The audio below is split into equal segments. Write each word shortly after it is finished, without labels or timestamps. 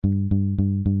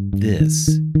This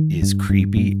is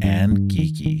Creepy and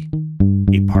Geeky,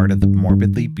 a part of the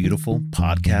Morbidly Beautiful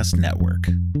Podcast Network.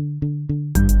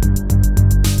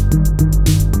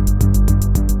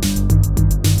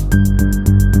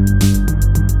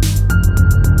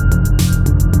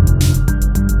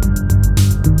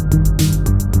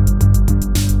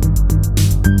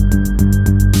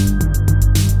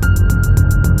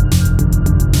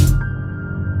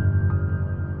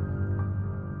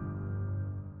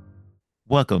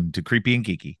 Welcome to Creepy and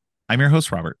Geeky. I'm your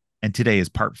host, Robert, and today is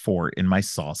part 4 in my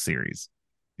Saw series.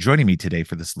 Joining me today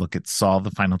for this look at Saw,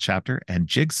 the final chapter, and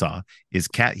Jigsaw is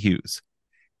Kat Hughes.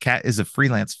 Kat is a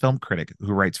freelance film critic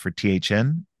who writes for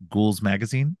THN, Ghouls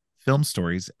Magazine, Film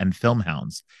Stories, and Film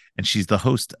Hounds, and she's the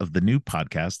host of the new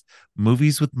podcast,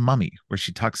 Movies with Mummy, where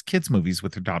she talks kids' movies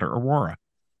with her daughter, Aurora.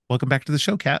 Welcome back to the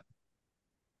show, Kat.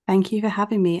 Thank you for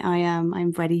having me.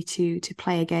 I'm ready to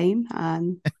play a game.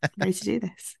 Ready to do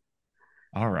this.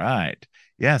 All right.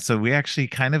 Yeah. So we actually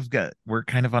we're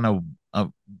kind of on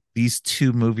these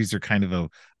two movies are kind of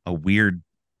a weird,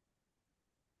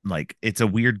 like it's a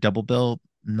weird double bill,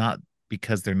 not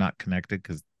because they're not connected,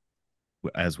 because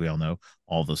as we all know,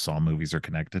 all the Saw movies are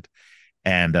connected.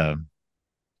 And,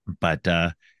 but,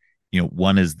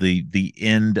 one is the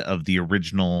end of the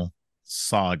original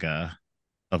saga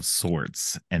of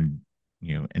sorts. And,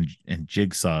 and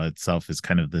Jigsaw itself is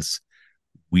kind of this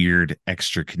weird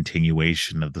extra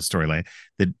continuation of the storyline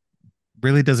that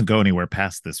really doesn't go anywhere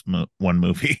past this one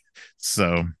movie.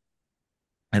 So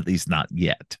at least not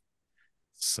yet.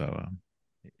 So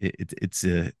it's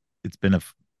been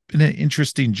an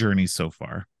interesting journey so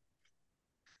far.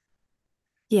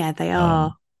 Yeah, they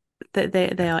are.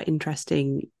 They are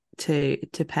interesting to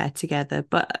pair together.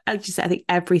 But as you said, I think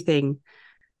everything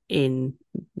in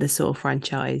the Saw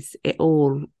franchise, it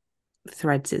all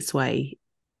threads its way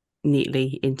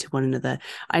neatly into one another.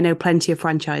 I know plenty of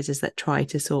franchises that try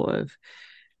to sort of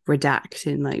redact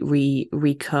and like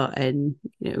recut and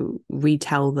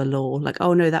retell the lore, like,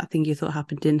 oh no, that thing you thought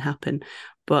happened didn't happen.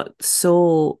 But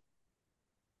Saw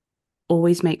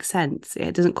always makes sense.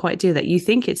 It doesn't quite do that. You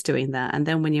think it's doing that, and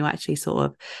then when you actually sort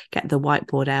of get the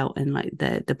whiteboard out and like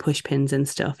the push pins and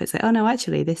stuff, it's like, oh no,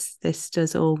 actually this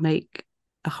does all make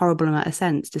a horrible amount of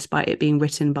sense, despite it being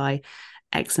written by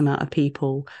X amount of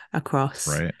people across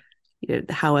Right.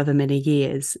 However many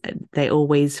years. They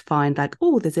always find like,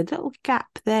 oh, there's a little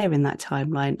gap there in that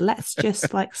timeline, let's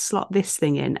just like slot this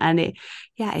thing in, and it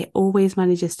always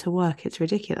manages to work. It's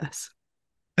ridiculous.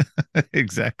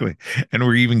 Exactly. And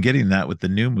we're even getting that with the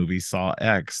new movie Saw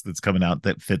X that's coming out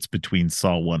that fits between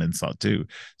Saw 1 and Saw 2.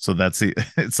 So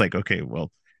it's like, okay,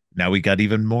 well, now we got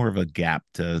even more of a gap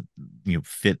to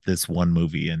fit this one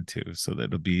movie into. So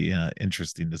that'll be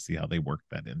interesting to see how they work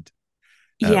that into.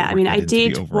 Yeah, I Work mean, that into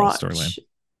the overall storyline.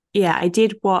 Yeah, I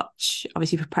did watch,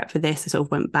 obviously for prep for this, I sort of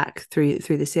went back through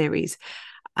the series.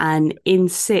 And in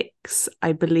 6,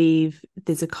 I believe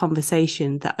there's a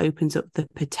conversation that opens up the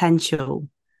potential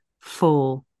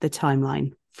for the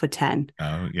timeline for 10.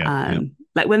 Oh, yeah.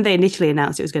 Like when they initially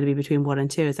announced it was going to be between 1 and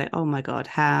 2, it's like, oh my God,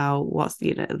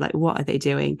 like what are they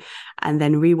doing? And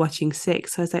then rewatching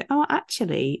 6, so I was like, oh,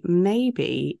 actually,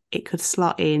 maybe it could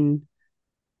slot in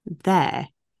there.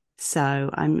 So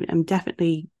I'm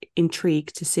definitely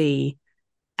intrigued to see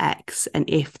X, and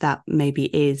if that maybe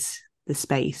is the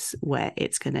space where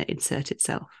it's going to insert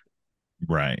itself.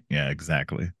 Right. Yeah,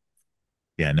 exactly.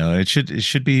 Yeah, no, it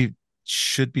should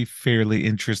be fairly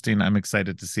interesting. I'm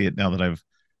excited to see it now that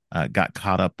I've got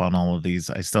caught up on all of these.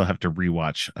 I still have to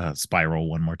rewatch Spiral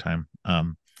one more time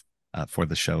for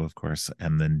the show, of course,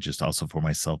 and then just also for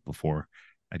myself before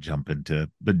I jump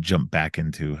back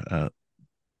into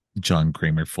John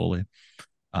Kramer fully.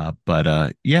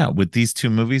 But yeah, with these two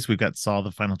movies, we've got Saw the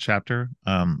final chapter.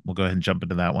 We'll go ahead and jump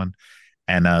into that one.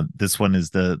 And this one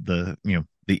is the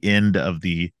end of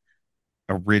the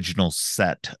original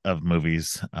set of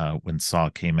movies. When Saw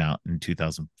came out in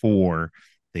 2004,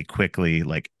 they quickly,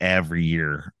 like every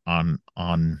year on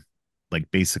like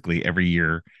basically every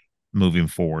year moving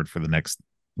forward for the next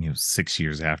 6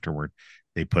 years afterward,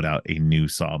 they put out a new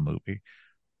Saw movie.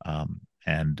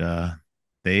 And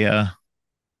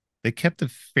they kept a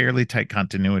fairly tight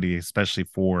continuity, especially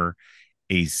for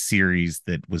a series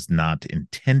that was not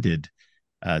intended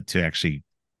to actually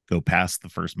go past the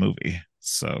first movie.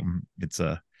 So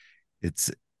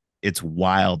it's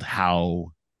wild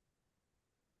how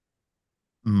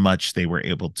much they were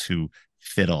able to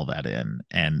fit all that in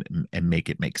and make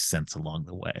it make sense along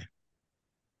the way.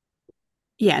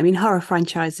 Yeah, I mean, horror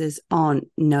franchises aren't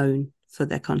known for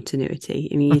their continuity.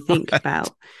 I mean, you think about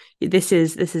this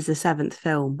is the 7th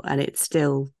film, and it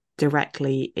still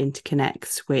directly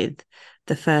interconnects with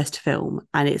the first film,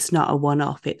 and it's not a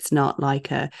one-off. It's not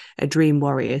like a Dream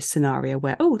Warriors scenario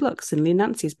where, oh look, suddenly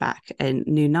Nancy's back, and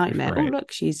New Nightmare, oh Right.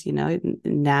 look, she's,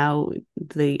 now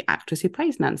the actress who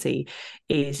plays Nancy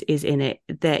is in it.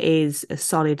 There is a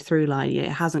solid through line. It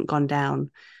hasn't gone down.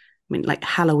 I mean, like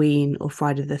Halloween or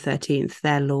Friday the 13th,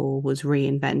 their lore was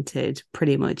reinvented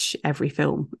pretty much every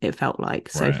film, it felt like.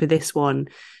 So Right. for this one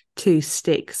to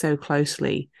stick so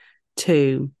closely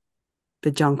to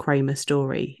the John Kramer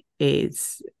story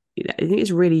is, I think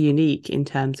it's really unique in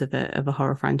terms of a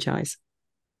horror franchise.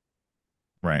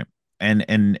 Right.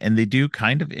 And they do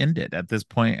kind of end it at this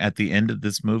point. At the end of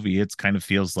this movie, it's kind of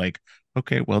feels like,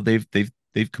 okay, well, they've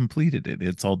completed it.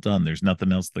 It's all done. There's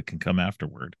nothing else that can come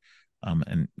afterward.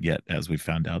 And yet, as we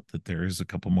found out, that there is a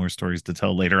couple more stories to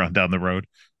tell later on down the road.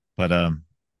 But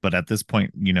but at this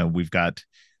point, we've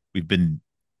been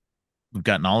we've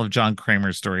gotten all of John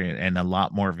Kramer's story and a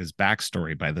lot more of his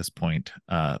backstory by this point,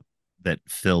 that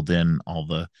filled in all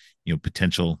the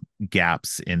potential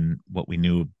gaps in what we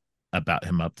knew about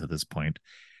him up to this point.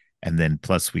 And then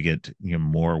plus we get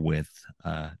more with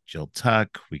Jill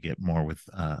Tuck, we get more with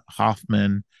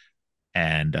Hoffman,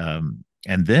 and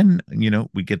then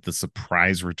we get the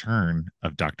surprise return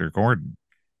of Dr. Gordon,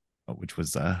 which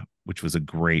was a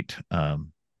great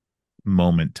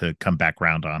moment to come back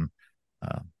round on,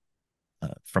 uh,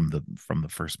 from the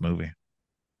first movie.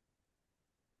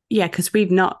 Yeah, because we've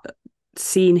not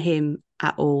seen him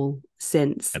at all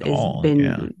since. At There's all.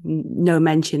 Yeah. been no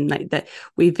mention like that.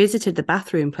 We visited the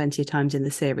bathroom plenty of times in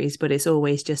the series, but it's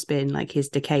always just been like his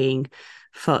decaying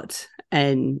foot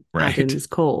and Right. Adam's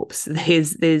corpse.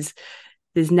 There's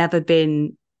never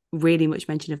been really much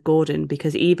mention of Gordon,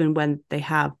 because even when they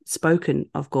have spoken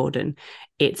of Gordon,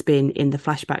 it's been in the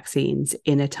flashback scenes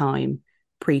in a time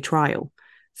pre-trial.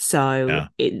 So Yeah.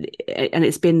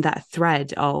 it's been that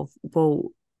thread of,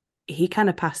 well, he kind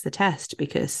of passed the test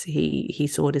because he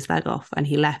sawed his leg off and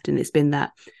he left, and it's been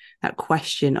that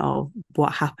question of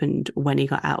what happened when he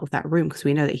got out of that room, because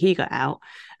we know that he got out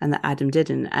and that Adam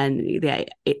didn't. And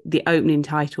the opening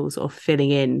title sort of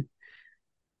filling in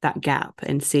that gap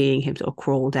and seeing him sort of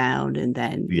crawl down, and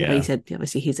then he Yeah. said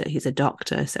obviously he's a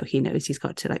doctor, so he knows he's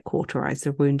got to like cauterize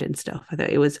the wound and stuff. I thought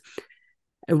it was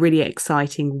a really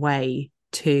exciting way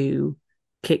to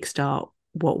kickstart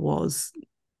what was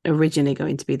originally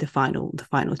going to be the final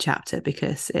chapter,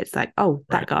 because it's like, oh,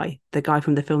 that Right. guy, the guy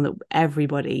from the film that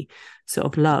everybody sort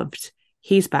of loved,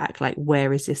 he's back. Like,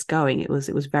 where is this going? It was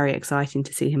very exciting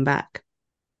to see him back.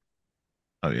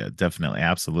 Oh yeah, definitely,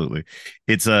 absolutely.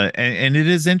 It's and it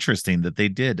is interesting that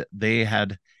they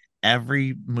had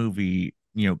every movie,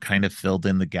 kind of filled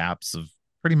in the gaps of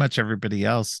pretty much everybody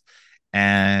else,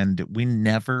 and we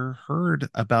never heard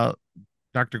about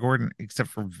Dr. Gordon except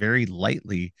for very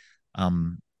lightly,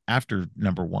 um after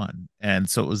number one. And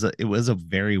so it was a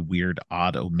very weird,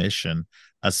 odd omission,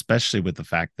 especially with the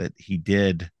fact that he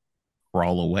did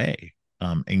crawl away.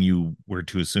 And you were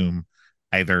to assume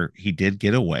either he did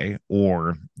get away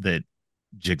or that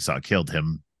Jigsaw killed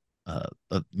him,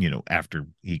 after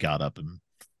he got up and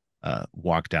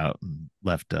walked out and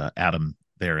left Adam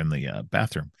there in the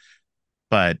bathroom.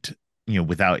 But,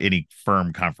 without any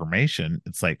firm confirmation,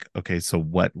 it's like, okay, so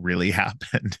what really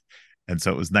happened? And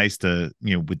so it was nice to,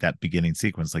 with that beginning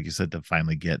sequence, like you said, to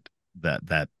finally get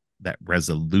that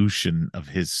resolution of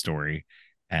his story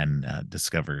and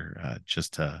discover,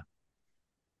 just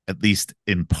at least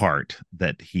in part,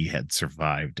 that he had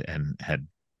survived and had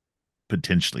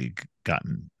potentially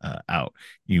gotten out.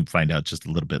 You find out just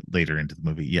a little bit later into the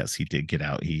movie, yes, he did get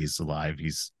out. He's alive.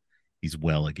 He's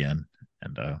well again,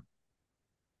 and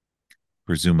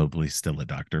presumably still a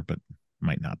doctor, but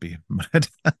might not be.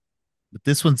 But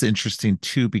this one's interesting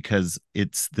too because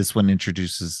it's this one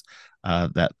introduces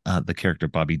that the character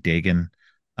Bobby Dagan,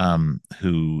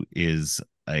 who is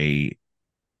a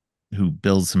who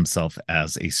bills himself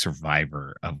as a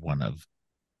survivor of one of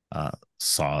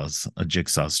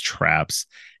Jigsaw's traps.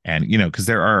 And because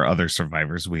there are other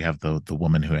survivors. We have the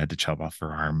woman who had to chop off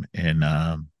her arm in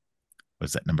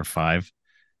was that number 5?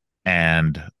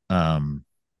 And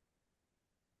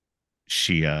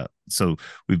she so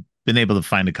we've been able to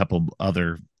find a couple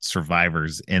other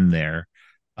survivors in there.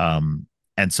 And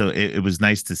so it was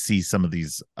nice to see some of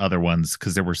these other ones,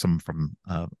 because there were some from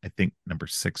I think number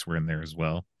 6 were in there as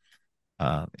well,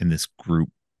 in this group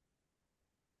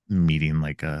meeting,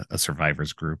 like a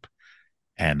survivors group.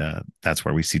 And that's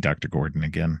where we see Dr. Gordon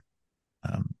again,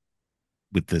 um,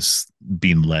 with this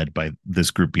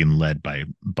group being led by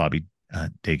Bobby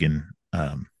Dagan.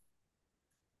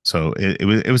 So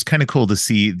it was kind of cool to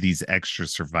see these extra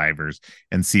survivors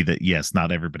and see that, yes,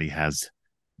 not everybody has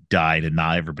died and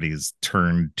not everybody is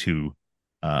turned to,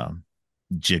 um,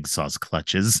 Jigsaw's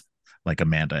clutches like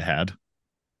Amanda had.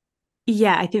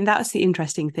 Yeah, I think that's the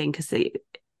interesting thing because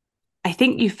I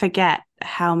think you forget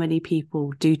how many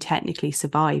people do technically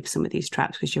survive some of these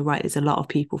traps because you're right. There's a lot of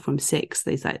people from six.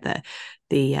 There's like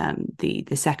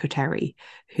the secretary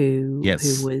who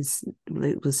Yes, was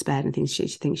spared and things. She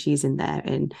thinks she's in there,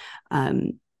 and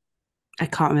I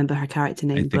can't remember her character I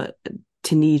name, think but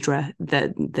Tanidra,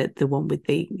 the one with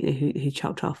the who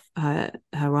chopped off her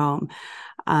arm.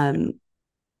 Um,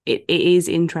 it is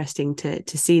interesting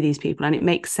to see these people, and it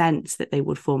makes sense that they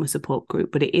would form a support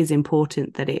group, but it is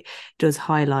important that it does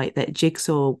highlight that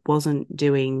Jigsaw wasn't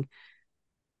doing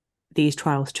these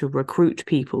trials to recruit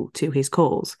people to his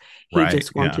cause. He right.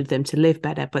 just Yeah. wanted them to live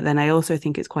better. But then I also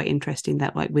think it's quite interesting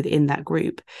that like within that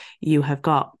group you have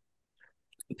got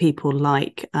people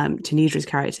like Tanidra's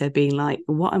character being like,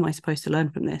 what am I supposed to learn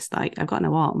from this? Like, I've got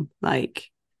no arm. Like,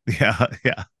 Yeah.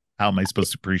 Yeah. How am I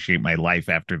supposed to appreciate my life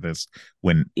after this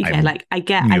when yeah, I'm, like I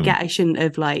get, you I know, get, I shouldn't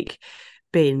have like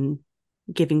been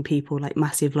giving people like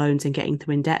massive loans and getting them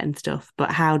in debt and stuff.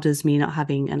 But how does me not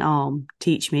having an arm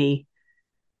teach me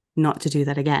not to do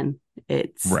that again?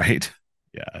 It's right.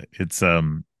 Yeah. It's,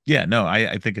 yeah, no,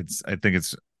 I think it's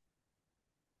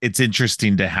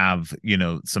interesting to have,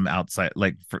 some outside,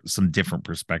 like for some different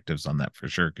perspectives on that for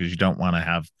sure. Cause you don't want to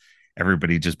have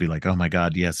everybody just be like, oh my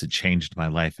God, yes, it changed my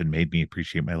life and made me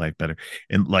appreciate my life better.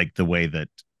 And like the way that,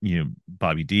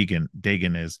 Bobby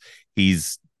Dagan is,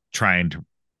 he's trying to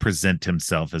present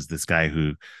himself as this guy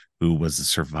who was a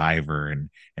survivor, and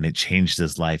it changed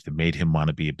his life and made him want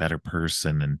to be a better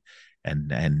person,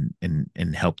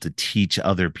 and help to teach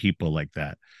other people like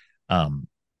that.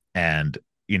 And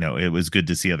it was good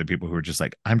to see other people who were just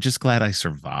like, I'm just glad I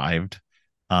survived.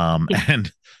 yeah,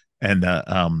 And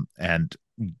and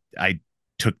I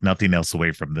took nothing else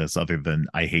away from this other than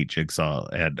I hate Jigsaw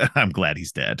and I'm glad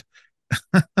he's dead.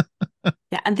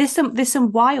 yeah. And there's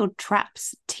some wild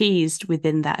traps teased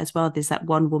within that as well. There's that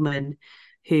one woman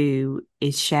who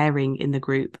is sharing in the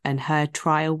group, and her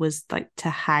trial was like to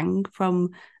hang from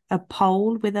a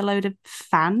pole with a load of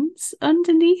fans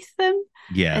underneath them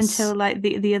Yes. until like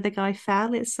the other guy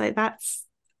fell. It's like that's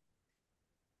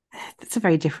a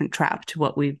very different trap to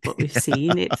what we've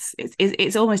seen.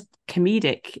 It's almost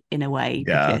comedic in a way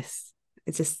Yeah. because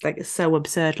it's just like it's so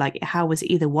absurd. Like, how was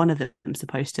either one of them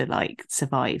supposed to like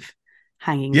survive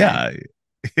hanging there?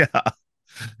 Yeah. Yeah.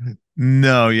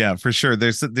 No, yeah, for sure.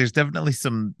 There's definitely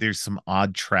some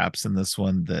odd traps in this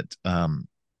one that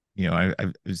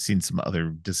I've seen some other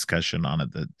discussion on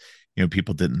it that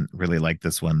people didn't really like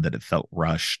this one, that it felt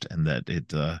rushed, and that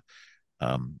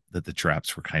that the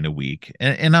traps were kind of weak.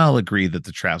 And I'll agree that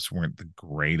the traps weren't the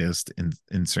greatest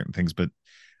in certain things, but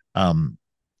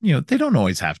they don't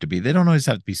always have to be. They don't always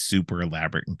have to be super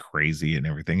elaborate and crazy and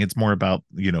everything. It's more about,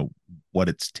 what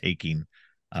it's taking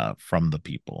from the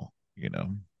people,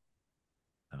 Um,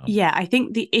 Yeah, I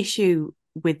think the issue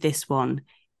with this one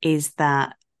is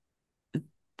that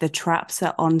the traps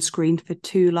are on screen for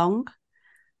too long.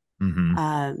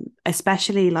 mhm.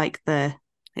 Especially like the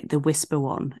whisper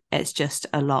one. It's just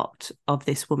a lot of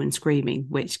this woman screaming,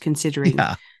 which considering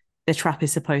Yeah, the trap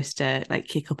is supposed to like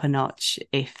kick up a notch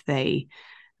if they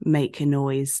make a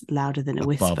noise louder than a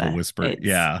above a whisper. whisper. It's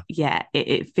Yeah. yeah,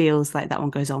 it feels like that one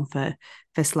goes on for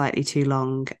slightly too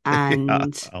long. Yeah,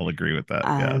 And I'll agree with that.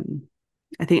 Yeah. um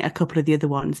I think a couple of the other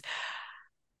ones.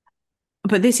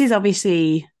 But this is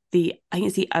obviously the I think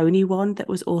it's the only one that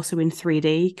was also in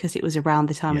 3D because it was around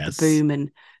the time of the Yes. boom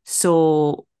and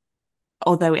saw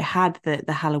although it had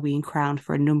the Halloween crown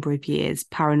for a number of years,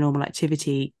 Paranormal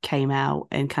Activity came out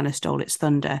and kind of stole its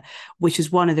thunder, which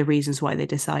is one of the reasons why they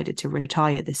decided to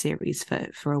retire the series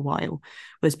for a while,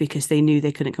 was because they knew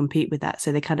they couldn't compete with that.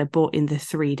 So they kind of brought in the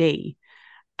 3D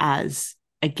as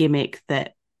a gimmick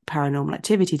that Paranormal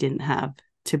Activity didn't have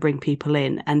to bring people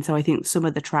in. And so I think some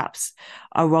of the traps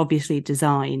are obviously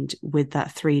designed with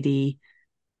that 3D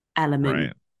element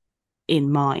Right.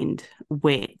 in mind,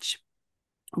 which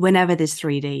whenever there's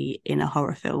 3D in a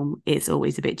horror film, it's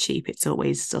always a bit cheap. It's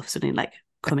always stuff suddenly like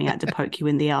coming out to poke you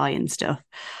in the eye and stuff.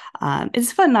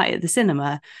 It's a fun night at the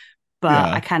cinema, but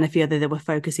I Yeah. kind of feel that they were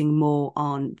focusing more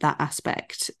on that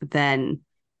aspect than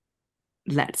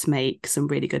let's make some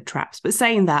really good traps. But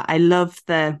saying that, I love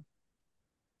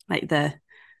like the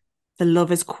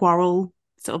lovers quarrel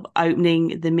sort of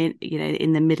opening in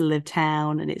the middle of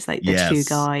town, and it's like the two Yes.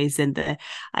 guys and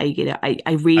I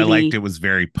I liked really it was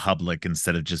very public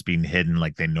instead of just being hidden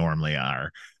like they normally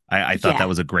are. I thought that yeah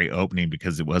was a great opening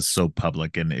because it was so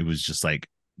public, and it was just like,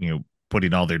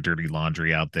 putting all their dirty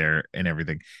laundry out there and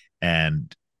everything,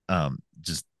 and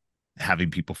just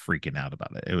having people freaking out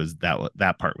about it. It was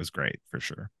that part was great for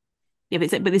sure. Yeah,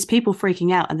 but there's people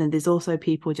freaking out, and then there's also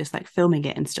people just like filming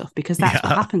it and stuff, because that's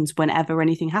what Yeah, happens whenever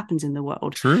anything happens in the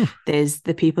world. true. There's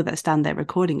the people that stand there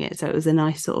recording it. So it was a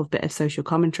nice sort of bit of social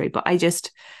commentary. But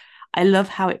I love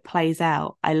how it plays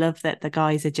out. I love that the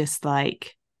guys are just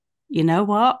like, you know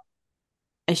what?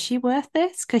 Is she worth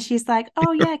this? Because she's like,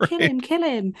 oh yeah, Right. kill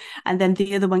him. And then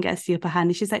the other one gets the upper hand,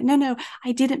 and she's like, no, no,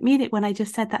 I didn't mean it when I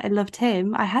just said that I loved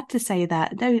him. I had to say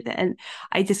that. No, and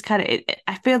I just kind of,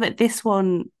 I feel that this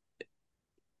one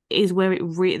is where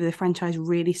the franchise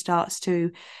really starts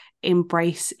to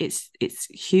embrace its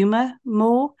humor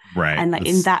more, Right. and like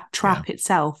in That's that yeah. trap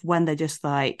itself, when they're just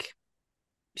like,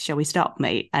 shall we stop,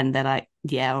 mate? And they're like,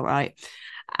 yeah, all right.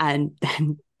 And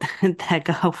then their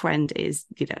girlfriend is,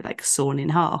 like sawn in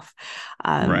half.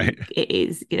 Right. It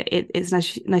is, it's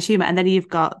nice humor. And then you've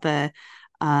got the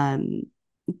um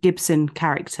Gibson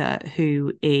character,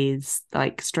 who is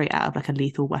like straight out of like a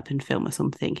Lethal Weapon film or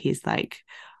something. He's like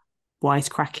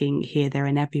wisecracking here, there,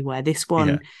 and everywhere. This Yeah.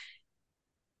 one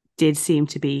did seem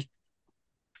to be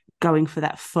going for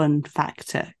that fun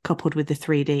factor coupled with the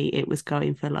 3D. It was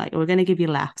going for like, we're going to give you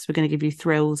laughs, we're going to give you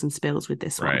thrills and spills with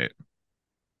this one. Right.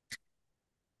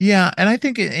 Yeah, and I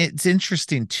think it's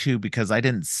interesting too because I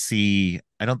don't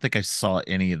think I saw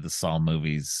any of the Saw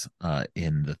movies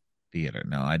in the theater.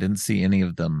 No, I didn't see any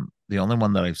of them. The only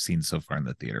one that I've seen so far in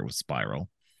the theater was Spiral.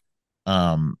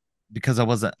 Um because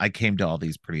I came to all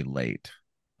these pretty late.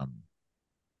 Um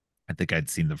I think I'd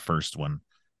seen the first one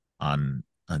on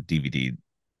DVD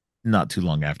not too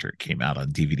long after it came out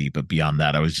on DVD, but beyond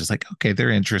that I was just like, okay,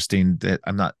 they're interesting. That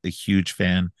I'm not a huge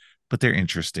fan, but they're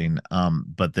interesting.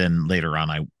 But then later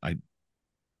on I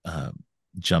uh,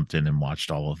 jumped in and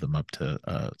watched all of them up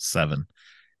to seven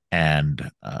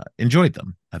and enjoyed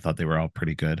them. I thought they were all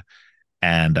pretty good.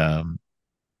 And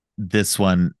this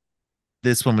one,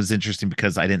 this one was interesting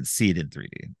because I didn't see it in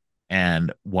 3D.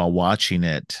 And while watching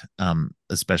it,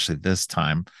 especially this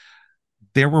time,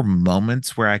 there were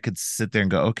moments where I could sit there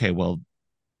and go, okay, well,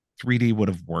 3D would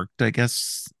have worked, I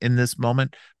guess, in this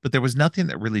moment. But there was nothing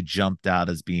that really jumped out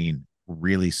as being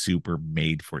really super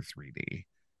made for 3D.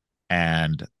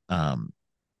 And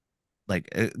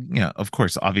of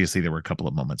course, obviously there were a couple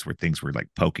of moments where things were like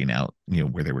poking out,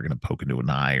 where they were going to poke into an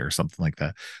eye or something like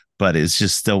that. But it's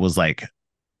just still was like,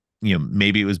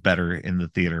 maybe it was better in the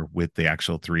theater with the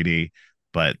actual 3D,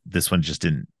 but this one just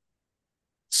didn't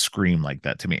scream like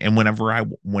that to me. And whenever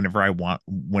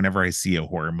I see a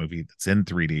horror movie that's in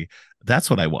 3D, that's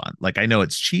what I want. Like, I know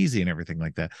it's cheesy and everything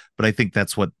like that, but I think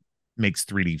that's what makes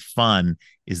 3D fun,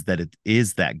 is that it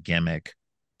is that gimmick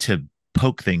to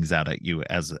poke things out at you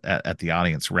at the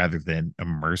audience rather than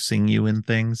immersing you in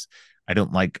things. I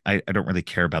don't really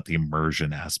care about the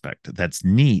immersion aspect. That's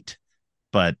neat,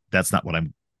 but that's not what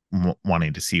I'm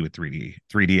wanting to see with 3D.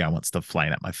 3D, I want stuff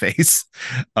flying at my face.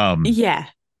 um Yeah,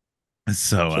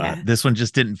 so yeah. this one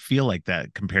just didn't feel like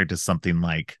that compared to something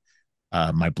like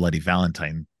My Bloody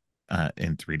Valentine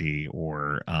in 3D,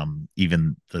 or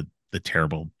even the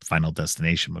terrible Final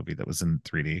Destination movie that was in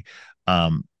 3D.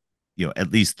 Um,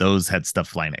 at least those had stuff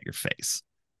flying at your face,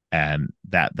 and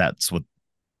that's what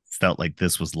felt like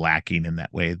this was lacking in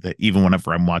that way. That even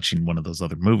whenever I'm watching one of those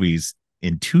other movies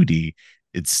in 2D,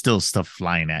 it's still stuff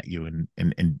flying at you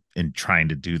and trying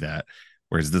to do that.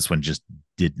 Whereas this one just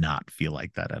did not feel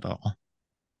like that at all.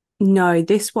 No,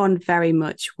 this one very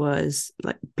much was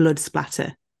like blood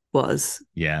splatter was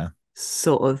Yeah.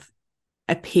 sort of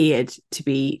appeared to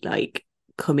be like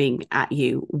coming at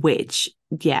you, which,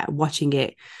 yeah, watching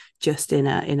it just in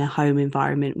a home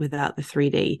environment without the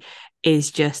 3D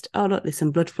is just, oh look, there's some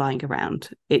blood flying around.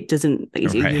 It doesn't,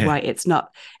 you're Right. right, it's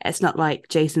not like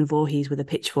Jason Voorhees with a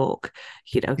pitchfork,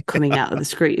 coming out of the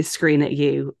screen at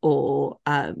you, or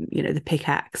the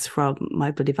pickaxe from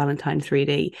My Bloody Valentine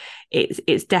 3D.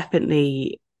 It's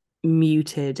definitely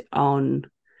muted on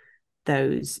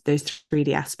those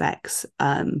 3D aspects.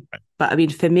 But I mean,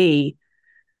 for me,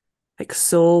 like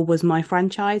Saw was my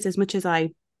franchise. As much as I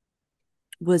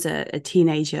was a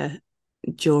teenager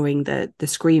during the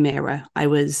Scream era, I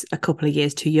was a couple of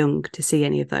years too young to see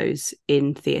any of those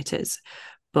in theaters.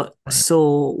 But Right.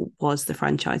 Saw was the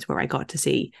franchise where I got to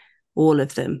see all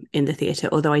of them in the theater.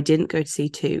 Although I didn't go to see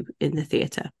two in the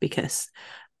theater because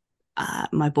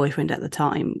my boyfriend at the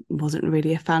time wasn't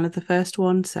really a fan of the first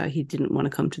one, so he didn't want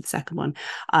to come to the second one.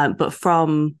 But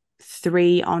from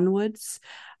three onwards,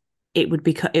 it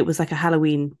was like a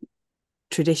Halloween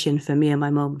tradition for me and my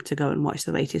mum to go and watch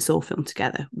the latest Saw film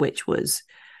together, which was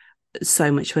so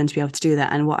much fun to be able to do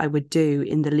that. And what I would do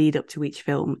in the lead up to each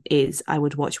film is I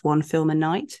would watch one film a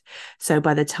night. So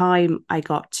by the time I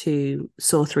got to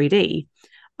Saw 3D,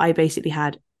 I basically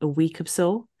had a week of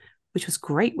Saw, which was a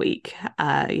great week.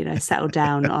 Settled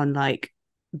down on like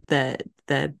the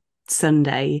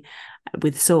Sunday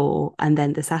with Saw, and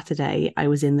then the Saturday I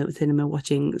was in the cinema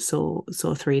watching Saw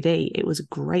 3D. It was a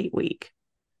great week.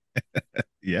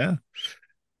 Yeah.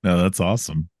 No, that's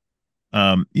awesome.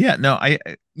 Yeah, no,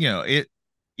 it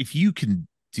if you can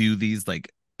do these,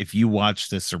 like if you watch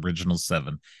this original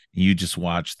seven, you just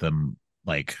watch them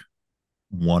like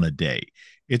one a day.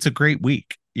 It's a great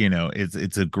week.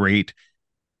 It's a great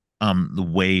the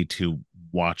way to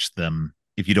watch them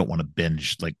if you don't want to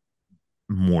binge like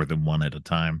more than one at a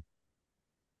time.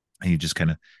 And you just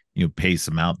kind of pace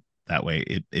them out that way.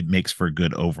 It makes for a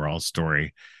good overall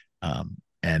story.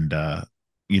 And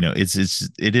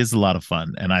it is a lot of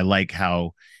fun. And I like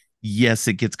how, yes,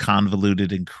 it gets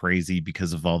convoluted and crazy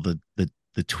because of all the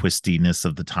twistiness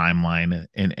of the timeline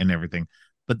and everything.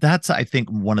 But that's, I think,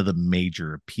 one of the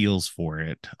major appeals for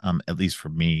it, at least for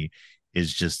me,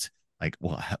 is just like,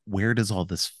 well, where does all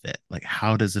this fit? Like,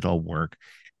 how does it all work?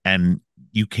 And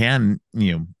you can,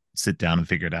 sit down and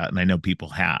figure it out. And I know people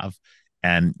have,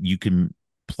 and you can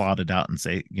plot it out and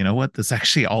say, you know what, this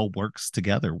actually all works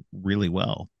together really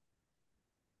well.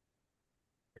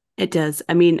 It does.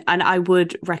 I mean, and I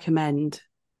would recommend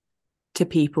to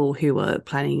people who are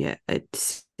planning a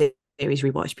series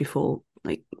rewatch before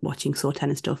like watching Saw 10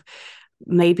 and stuff,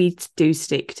 maybe do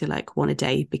stick to like one a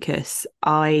day, because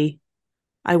I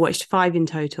watched five in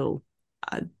total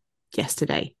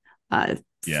yesterday.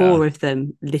 Yeah. Four of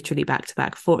them literally back to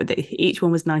back. Each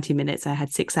one was 90 minutes. I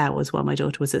had 6 hours while my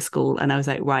daughter was at school, and I was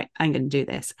like, right, I'm going to do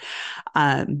this.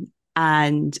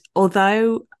 And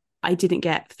although I didn't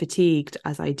get fatigued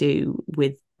as I do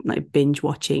with like binge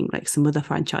watching like some other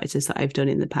franchises that I've done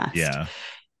in the past, Yeah.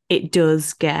 it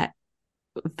does get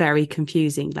very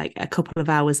confusing. Like a couple of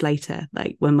hours later,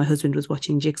 like when my husband was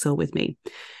watching Jigsaw with me,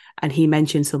 and he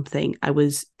mentioned something, I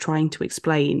was trying to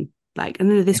explain, like,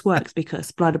 no, this works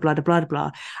because blah, blah, blah, blah,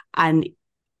 blah. And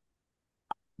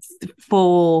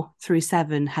 4 through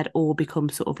 7 had all become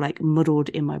sort of like muddled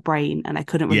in my brain. And I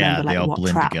couldn't Yeah, remember they like all what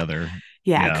blend trap. together.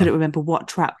 Yeah, I Yeah. couldn't remember what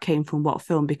trap came from what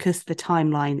film, because the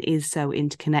timeline is so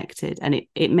interconnected, and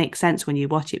it makes sense when you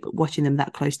watch it, but watching them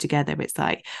that close together, it's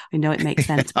like, I know it makes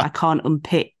sense, but I can't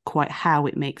unpick quite how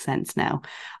it makes sense now.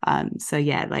 So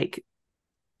yeah, like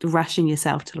ration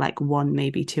yourself to like one,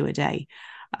 maybe two a day,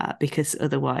 because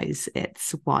otherwise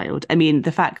it's wild. I mean,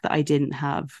 the fact that I didn't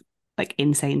have like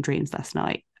insane dreams last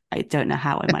night, I don't know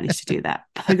how I managed to do that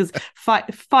because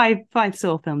five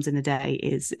Saw films in a day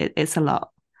it's a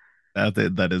lot.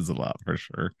 That is a lot for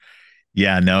sure.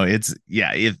 Yeah, no, it's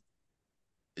yeah,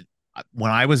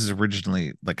 when I was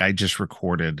originally like I just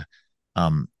recorded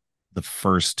um the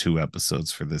first two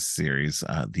episodes for this series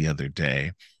the other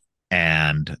day,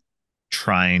 and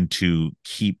trying to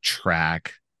keep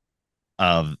track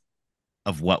of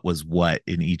what was what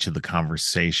in each of the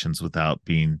conversations without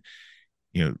being,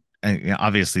 and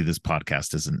obviously this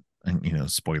podcast isn't,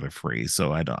 spoiler free,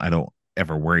 so I don't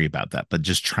ever worry about that, but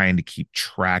just trying to keep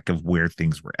track of where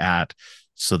things were at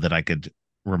so that I could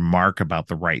remark about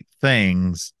the right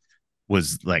things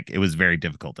was like, it was very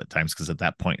difficult at times because at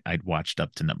that point I'd watched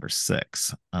up to number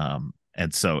 6.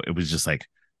 And so it was just like,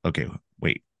 okay,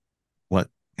 wait, what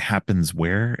happens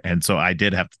where? And so I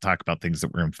did have to talk about things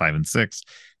that were in 5 and 6,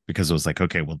 because it was like,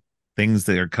 okay, well, things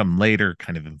that are come later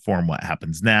kind of inform what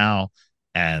happens now.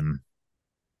 And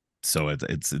so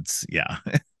it's yeah,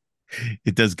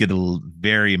 it does get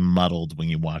very muddled when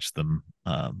you watch them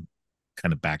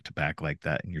kind of back to back like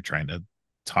that, and you're trying to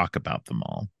talk about them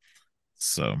all.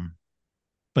 So,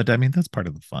 but I mean, that's part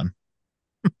of the fun.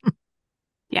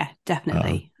 Yeah, Uh,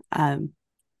 definitely.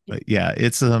 but yeah,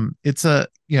 it's a,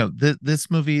 this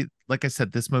movie, like I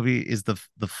said, this movie is the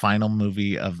final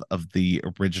movie of the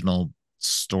original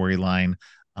storyline.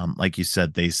 Like you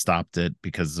said, they stopped it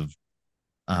because of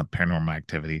paranormal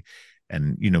activity,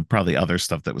 and probably other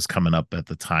stuff that was coming up at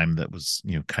the time that was,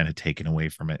 kind of taken away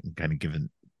from it and kind of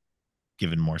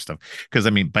given more stuff. Because I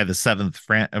mean, by the seventh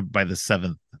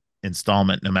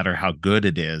installment, no matter how good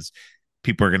it is,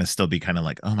 people are going to still be kind of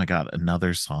like, oh my god,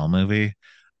 another Saw movie.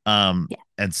 Yeah,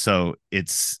 And so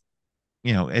it's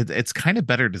kind of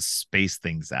better to space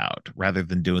things out rather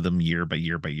than doing them year by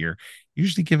year by year.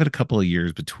 Usually give it a couple of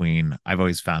years between, I've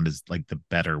always found, is like the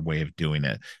better way of doing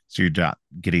it, so you're not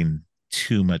getting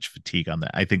too much fatigue on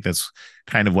that. I think that's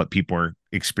kind of what people are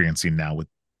experiencing now with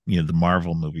the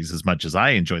Marvel movies. As much as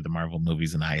I enjoy the Marvel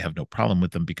movies and I have no problem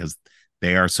with them because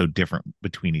they are so different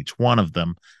between each one of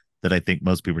them, that I think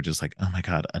most people are just like, oh my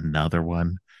god, another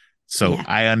one. So yeah,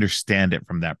 I understand it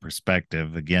from that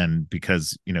perspective, again,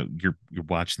 because you're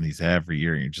watching these every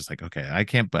year and you're just like, okay, I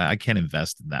can't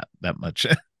invest in that much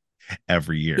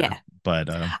every yeah. year. But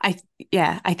I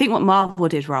yeah, I think what Marvel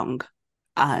did wrong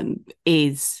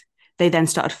is they then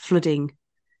started flooding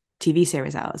TV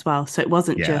series out as well. So it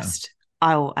wasn't yeah, just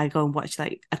I go and watch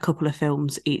like a couple of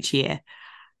films each year.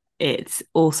 It's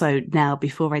also now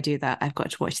before I do that, I've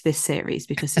got to watch this series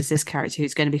because there's this character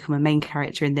who's going to become a main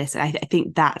character in this. And I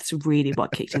think that's really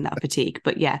what kicked in that fatigue.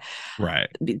 But yeah, right.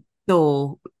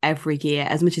 Thor every year,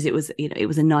 as much as it was, it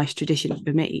was a nice tradition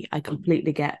for me. I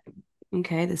completely get.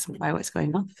 Okay, there's some fireworks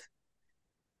going off.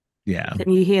 Yeah.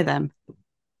 Can you hear them?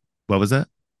 What was it?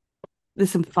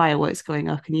 There's some fireworks going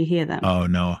off. Can you hear them? Oh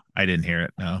no, I didn't hear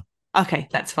it. No. Okay,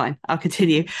 that's fine. I'll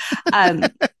continue.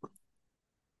 Um,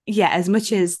 yeah, as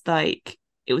much as like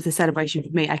it was a celebration for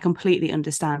me, I completely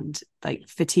understand like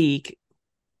fatigue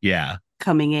Yeah.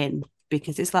 coming in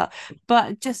because it's like,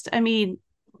 but just, I mean,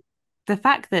 the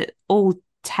fact that all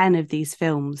 10 of these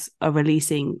films are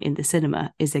releasing in the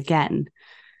cinema is again,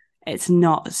 it's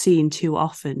not seen too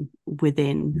often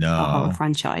within a horror No.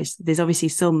 franchise. There's obviously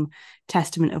some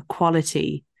testament of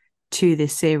quality to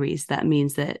this series that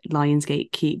means that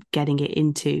Lionsgate keep getting it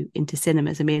into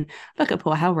cinemas. I mean, look at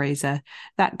poor Hellraiser.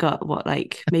 That got what,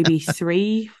 like maybe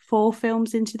 3, 4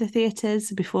 films into the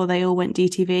theaters before they all went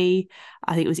DTV.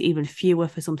 I think it was even fewer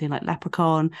for something like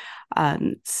Leprechaun.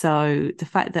 So the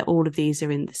fact that all of these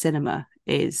are in the cinema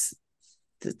is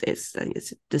it's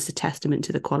just a testament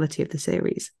to the quality of the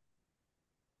series.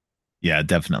 Yeah,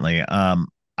 definitely.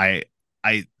 I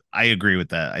I I agree with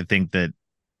that. I think that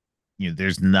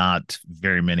there's not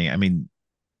very many. I mean,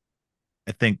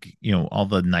 I think all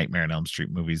the Nightmare on Elm Street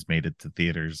movies made it to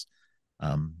theaters.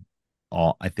 Um,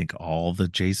 all I think all the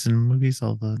Jason movies,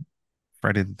 all the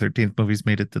Friday the 13th movies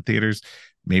made it to theaters,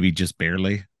 maybe just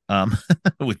barely.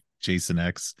 With Jason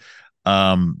X.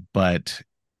 But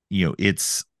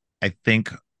it's I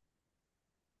think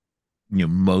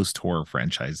most horror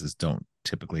franchises don't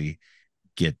typically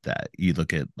get that. You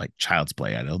look at like Child's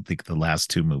Play. I don't think the last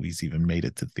two movies even made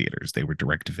it to theaters. They were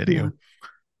direct to No. video.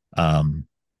 Um,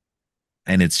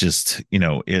 and it's just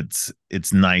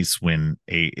it's nice when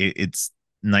it's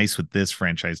nice with this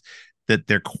franchise that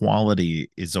their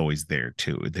quality is always there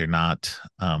too. They're not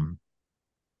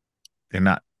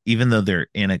even though they're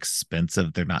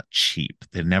inexpensive, they're not cheap.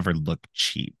 They never look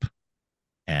cheap.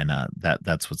 And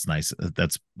that's what's nice.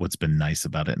 That's what's been nice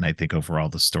about it. And I think overall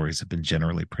the stories have been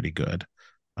generally pretty good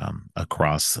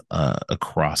across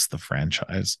the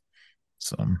franchise.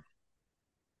 So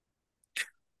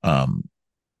um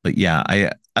but yeah,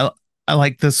 I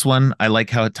like this one. I like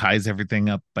how it ties everything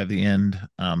up by the end.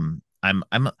 I'm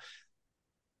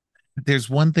there's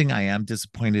one thing I am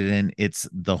disappointed in. It's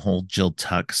the whole Jill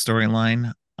Tuck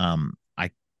storyline.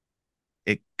 I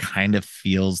It kind of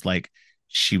feels like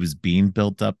she was being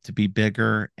built up to be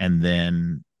bigger, and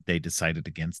then they decided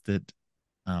against it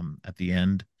at the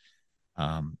end.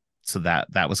 So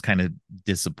that was kind of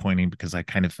disappointing because I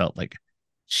kind of felt like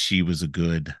she was a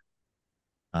good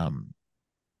um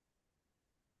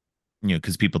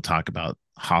because people talk about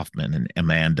Hoffman and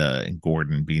Amanda and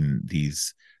Gordon being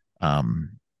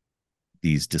um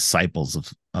these disciples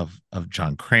of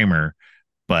John Kramer,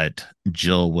 but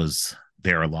Jill was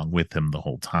there along with him the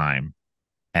whole time.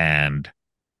 And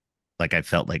like I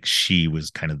felt like she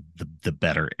was kind of the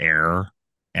better heir,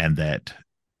 and that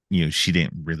she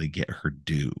didn't really get her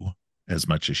due as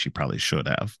much as she probably should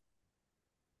have.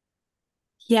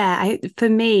 Yeah, for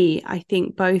me, I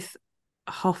think both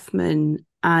Hoffman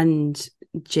and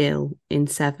Jill in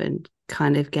Seven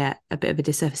kind of get a bit of a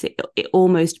disservice. It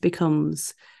almost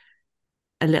becomes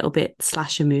a little bit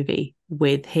slasher movie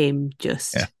with him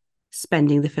Yeah, just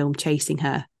spending the film chasing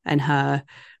her and her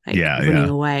like yeah, running yeah,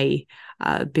 away,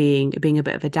 being a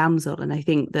bit of a damsel. And I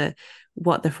think that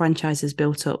what the franchise has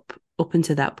built up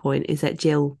until that point is that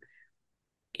Jill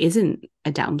isn't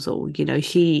a damsel.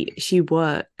 She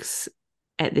works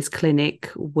at this clinic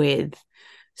with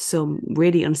some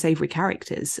really unsavory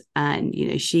characters, and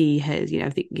she has, I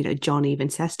think, John even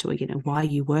says to her, why are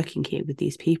you working here with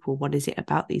these people? What is it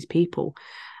about these people?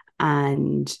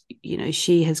 And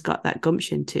she has got that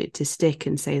gumption to stick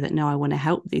and say that no, I want to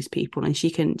help these people, and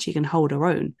she can hold her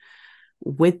own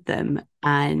with them.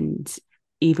 And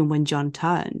even when John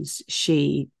turns,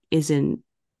 she isn't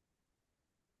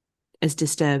as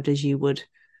disturbed as you would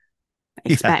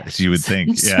yeah. As expect you would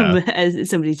think, yeah, as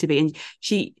somebody to be. And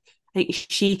I think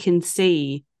she can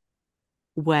see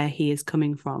where he is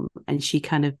coming from, and she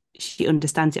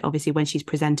understands it. Obviously, when she's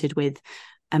presented with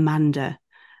Amanda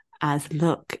as,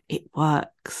 look, it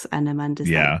works, and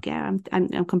Amanda's like, yeah, yeah,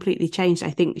 I'm completely changed.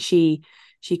 I think she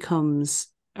comes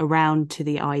around to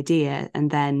the idea,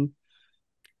 and then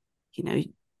you know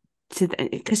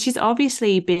because she's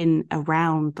obviously been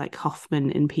around like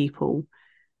Hoffman and people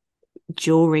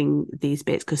during these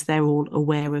bits because they're all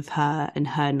aware of her and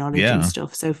her knowledge and Yeah.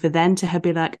 stuff. So for them to have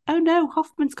be like, oh no,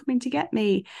 Hoffman's coming to get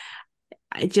me,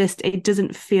 it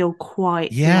doesn't feel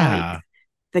quite like Yeah.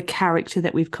 the character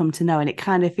that we've come to know. And it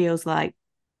kind of feels like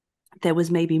there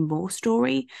was maybe more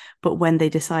story, but when they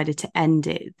decided to end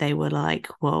it, they were like,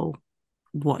 well,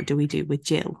 what do we do with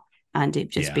Jill? And it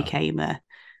just Yeah. became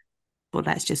well,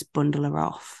 let's just bundle her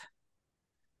off.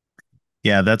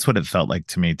 Yeah, that's what it felt like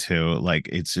to me too. Like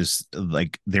it's just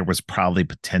like there was probably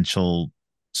potential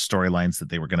storylines that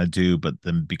they were going to do, but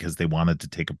then because they wanted to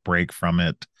take a break from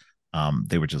it,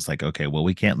 they were just like, okay, well,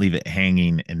 we can't leave it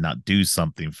hanging and not do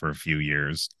something for a few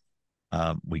years.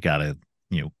 We got to,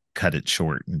 cut it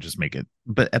short and just make it.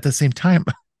 But at the same time,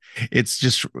 it's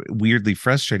just weirdly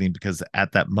frustrating because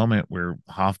at that moment where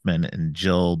Hoffman and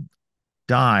Jill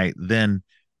die, then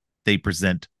they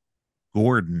present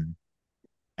Gordon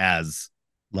as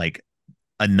like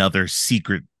another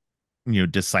secret,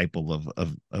 disciple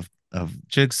of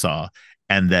Jigsaw,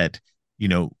 and that you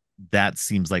know that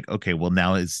seems like okay. Well,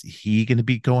 now is he going to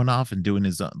be going off and doing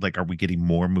his own, like? Are we getting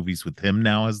more movies with him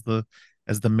now as the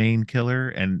main killer?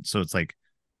 And so it's like,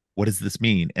 what does this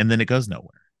mean? And then it goes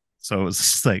nowhere. So it's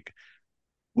just like,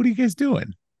 what are you guys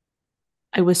doing?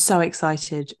 I was so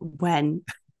excited when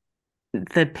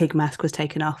the pig mask was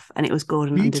taken off and it was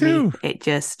Gordon Me underneath.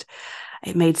 too.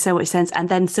 It made so much sense. And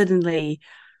then suddenly,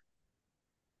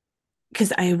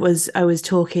 because I was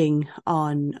talking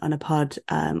on a pod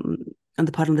on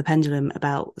the pod on the pendulum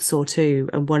about Saw 2,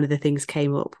 and one of the things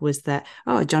came up was that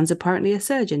John's apparently a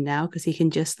surgeon now because he can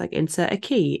just like insert a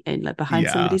key in like behind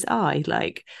Yeah. somebody's eye.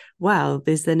 Like, wow,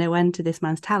 there's no end to this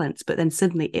man's talents. But then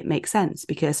suddenly it makes sense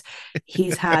because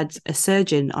he's had a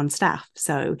surgeon on staff,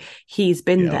 so he's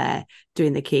been Yep. there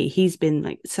doing the key. He's been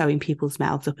like sewing people's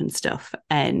mouths up and stuff,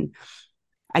 and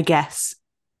I guess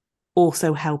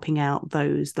also helping out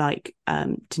those like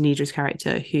Denedra's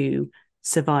character who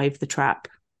survived the trap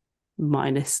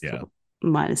minus Yeah.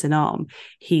 minus an arm.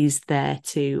 He's there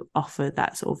to offer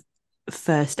that sort of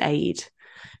first aid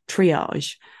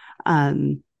triage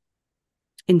um,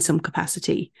 in some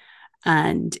capacity.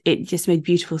 And it just made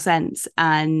beautiful sense.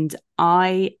 And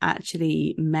I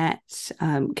actually met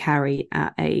Carrie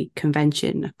at a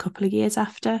convention a couple of years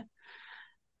after.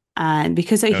 And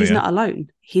because Oh he's yeah. not alone,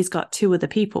 he's got two other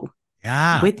people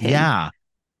Yeah. with him. Yeah.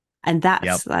 And Yep.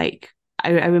 that's like I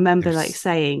remember like There's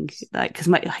saying like because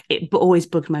my it always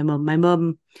bugged my mum. My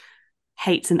mum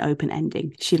hates an open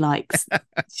ending. She likes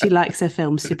her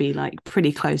films to be like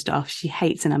pretty closed off. She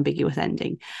hates an ambiguous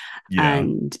ending, yeah.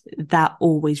 and that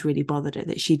always really bothered her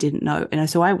that she didn't know. And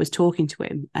so I was talking to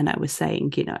him and I was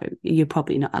saying, you're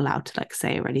probably not allowed to like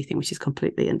say or anything, which is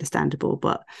completely understandable.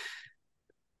 But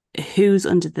who's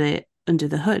under the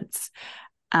hoods?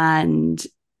 And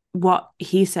what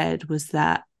he said was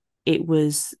that it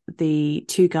was the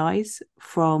two guys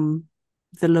from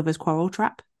the Lovers Quarrel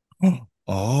Trap.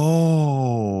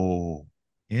 Oh,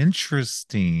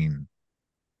 interesting.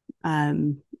 I Yeah,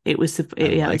 it was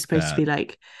like supposed to that. be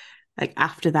like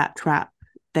after that trap,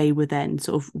 they were then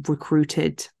sort of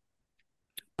recruited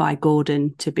by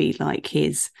Gordon to be like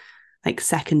his like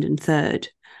second and third,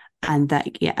 and that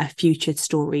a future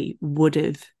story would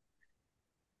have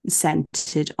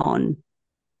centered on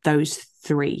those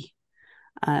three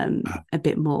a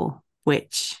bit more,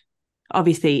 which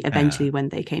obviously Yeah. eventually when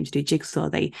they came to do Jigsaw,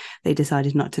 they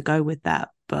decided not to go with that.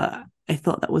 But I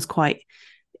thought that was quite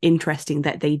interesting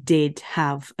that they did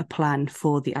have a plan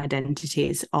for the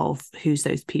identities of whose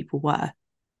those people were.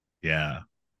 Yeah.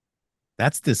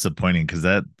 That's disappointing because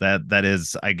that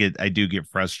is I do get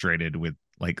frustrated with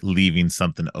like leaving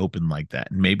something open like that.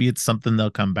 And maybe it's something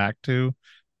they'll come back to,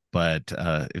 but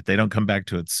if they don't come back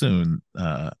to it soon,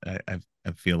 I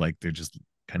feel like they're just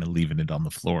kind of leaving it on the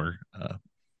floor.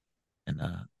 And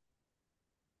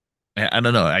I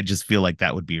don't know. I just feel like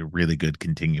that would be a really good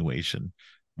continuation,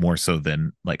 more so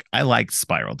than like I like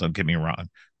Spiral. Don't get me wrong,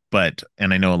 but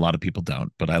and I know a lot of people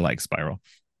don't, but I like Spiral.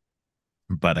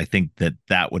 But I think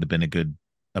that would have been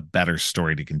a better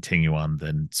story to continue on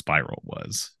than Spiral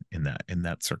was in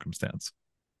that circumstance.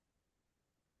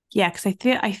 Yeah, because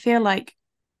I feel like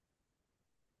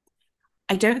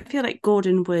I don't feel like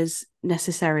Gordon was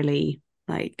necessarily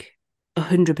like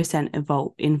 100%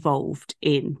 involved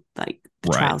in like the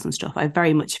Right. trials and stuff. I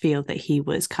very much feel that he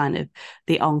was kind of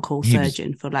the on-call He was,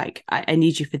 surgeon for like, I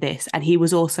need you for this. And he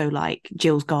was also like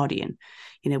Jill's guardian.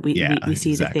 yeah, We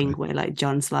see the thing exactly. where like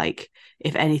John's like,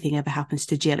 if anything ever happens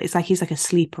to Jill, it's like he's like a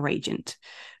sleeper agent,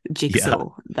 Yeah.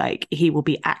 Jigsaw. Like he will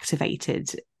be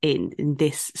activated in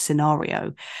this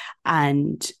scenario.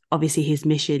 And obviously his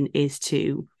mission is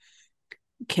to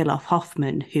kill off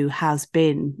Hoffman, who has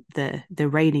been the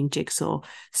reigning Jigsaw.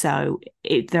 So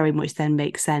it very much then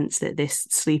makes sense that this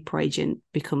sleeper agent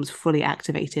becomes fully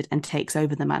activated and takes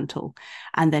over the mantle.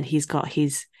 And then he's got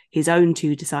his own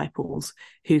two disciples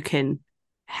who can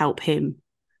help him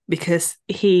because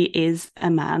he is a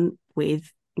man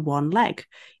with one leg.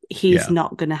 He's Yeah.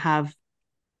 not going to have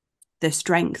the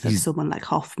strength of He's someone like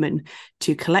Hoffman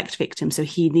to collect victims. So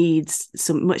he needs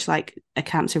some, much like a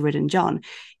cancer ridden John,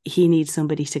 he needs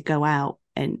somebody to go out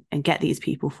and get these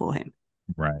people for him.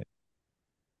 right.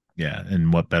 Yeah.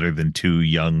 And what better than two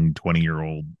young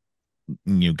 20-year-old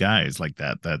new guys like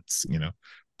that? That's,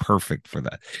 perfect for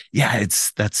that. Yeah,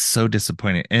 that's so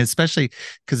disappointing. And especially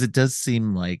because it does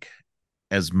seem like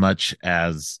as much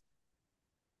as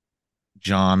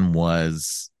John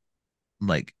was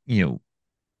like,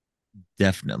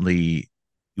 definitely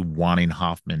wanting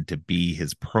Hoffman to be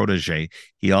his protege,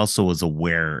 he also was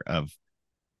aware of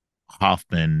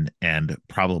Hoffman and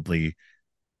probably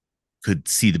could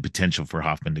see the potential for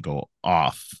Hoffman to go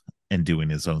off and doing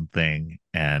his own thing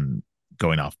and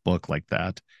going off book like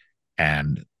that.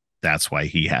 And that's why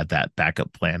he had that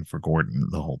backup plan for Gordon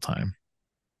the whole time.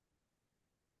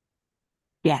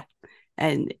 Yeah.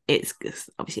 And it's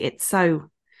obviously it's so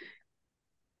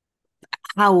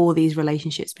how all these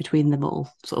relationships between them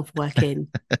all sort of work in.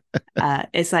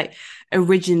 It's like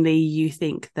originally you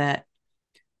think that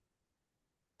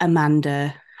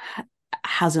Amanda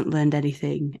hasn't learned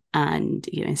anything, and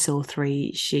in Saw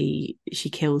 3 she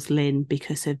kills Lynn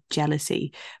because of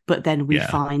jealousy, but then we Yeah.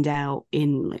 find out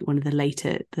in like one of the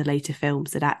later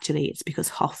films that actually it's because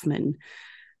Hoffman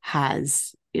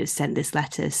has sent this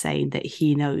letter saying that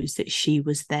he knows that she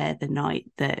was there the night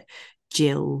that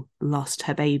Jill lost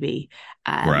her baby,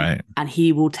 Right. and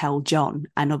he will tell John.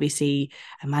 And obviously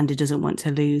Amanda doesn't want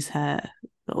to lose her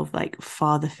sort of like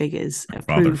father figure's Father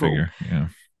approval, figure. Yeah.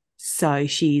 so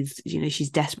she's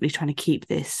desperately trying to keep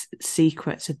this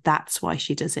secret, so that's why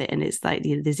she does it. And it's like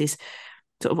there's this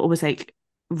sort of almost like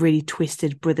really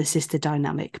twisted brother sister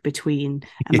dynamic between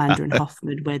Yeah. Amanda and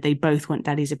Hoffman, where they both want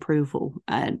daddy's approval,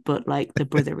 but like the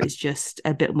brother is just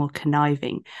a bit more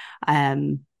conniving.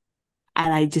 And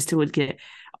I just would get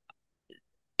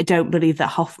I don't believe that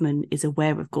Hoffman is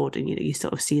aware of Gordon. You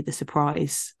sort of see the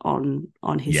surprise on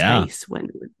his Yeah. face when,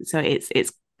 so it's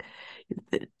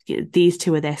these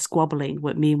two are there squabbling,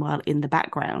 but meanwhile in the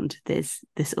background there's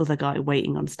this other guy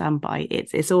waiting on standby.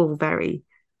 It's all very,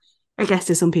 I guess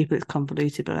to some people it's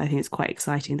convoluted, but I think it's quite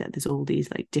exciting that there's all these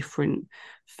like different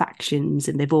factions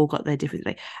and they've all got their different,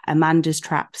 like Amanda's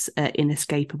traps are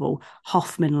inescapable.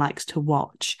 Hoffman likes to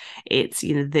watch. It's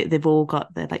they've all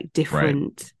got their like Right.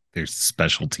 different. There's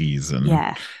specialties and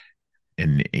Yeah,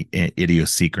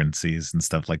 idiosyncrasies and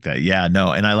stuff like that. Yeah,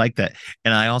 no, and I like that.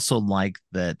 And I also like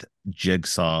that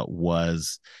Jigsaw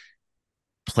was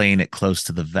playing it close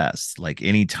to the vest. Like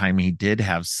anytime he did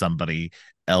have somebody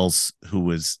else who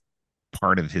was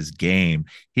part of his game,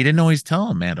 he didn't always tell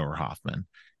Amanda or Hoffman.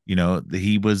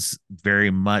 He was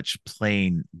very much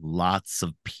playing lots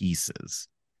of pieces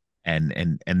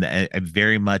and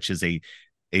very much as a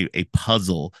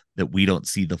puzzle that we don't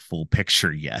see the full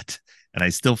picture yet. And I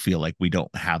still feel like we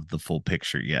don't have the full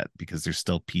picture yet because there's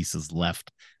still pieces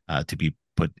left to be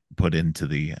put into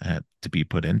the to be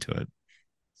put into it.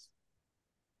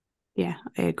 yeah,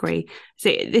 I agree. So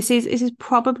this is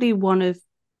probably one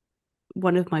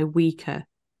of my weaker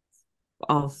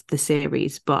of the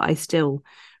series, but I still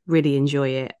really enjoy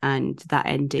it, and that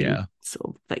ending Yeah.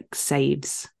 sort of like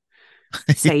saves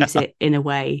Yeah. it in a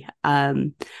way.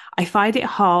 I find it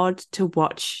hard to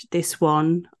watch this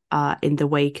one in the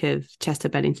wake of Chester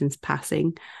Bennington's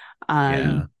passing,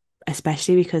 Yeah.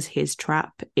 especially because his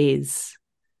trap is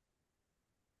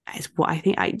what I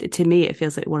think. To me, it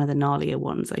feels like one of the gnarlier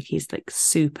ones. Like he's like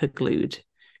super glued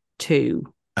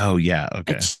to Oh yeah. a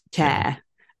Okay. Yeah. chair,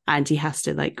 and he has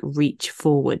to like reach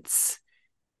forwards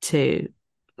to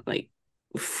like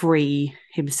free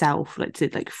himself, like to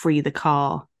like free the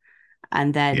car,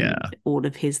 and then Yeah. all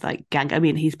of his like gang. I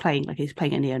mean, he's playing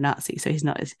a neo-Nazi, so he's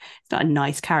not a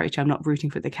nice character. I'm not rooting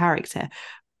for the character,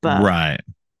 but Right.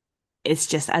 it's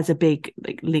just as a big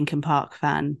like Linkin Park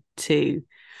fan too.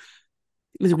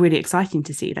 It was really exciting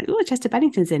to see like, oh, Chester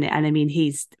Bennington's in it, and I mean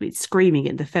he's screaming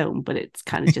in the film, but it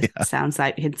kind of just Yeah. sounds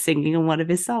like him singing on one of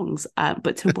his songs.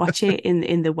 But to watch it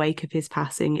in the wake of his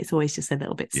passing, it's always just a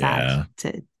little bit sad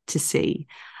Yeah. to see.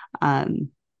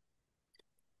 Um,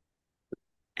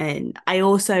 and I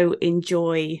also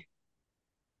enjoy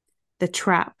the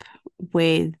trap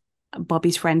with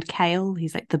Bobby's friend Kale.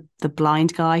 He's like the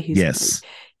blind guy who's like Yes.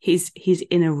 he's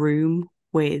in a room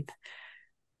with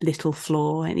little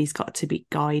Floor, and he's got to be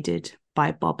guided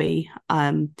by Bobby.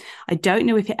 I don't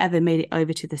know if it ever made it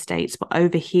over to the States, but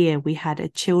over here we had a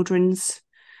children's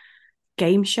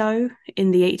game show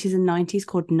in the 80s and 90s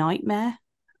called Nightmare.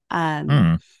 Um,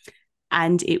 Hmm.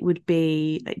 and it would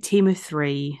be like team of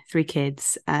three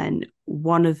kids, and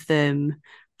one of them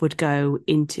would go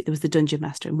into, there was the dungeon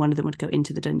master, and one of them would go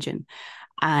into the dungeon,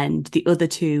 and the other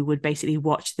two would basically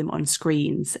watch them on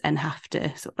screens and have to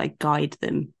sort of like guide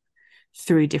them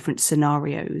through different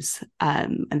scenarios.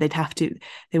 And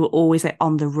they were always like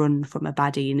on the run from a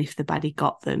baddie. And if the baddie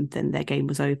got them, then their game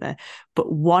was over.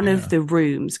 But one of Yeah. the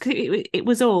rooms, because it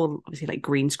was all obviously like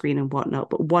green screen and whatnot,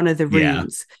 but one of the Yeah.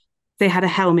 rooms, they had a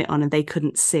helmet on and they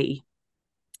couldn't see.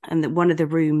 And that one of the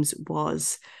rooms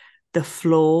was the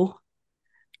floor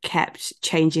kept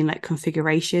changing like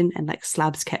configuration and like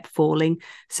slabs kept falling.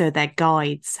 So their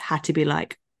guides had to be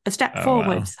like a step Oh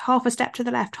wow. forwards, half a step to the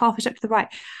left, half a step to the right.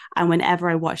 And whenever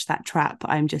I watch that trap,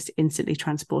 I'm just instantly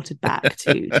transported back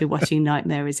to watching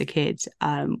Nightmare as a kid,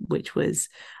 which was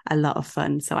a lot of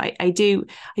fun. So I do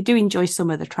enjoy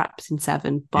some of the traps in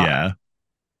Seven, but Yeah.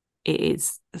 it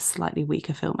is a slightly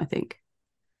weaker film, I think.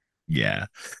 Yeah.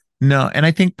 No, and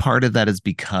I think part of that is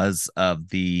because of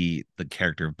the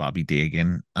character of Bobby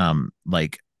Dagan.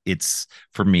 Like it's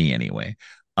for me anyway.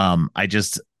 I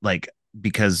just like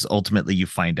because ultimately you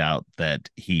find out that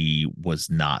he was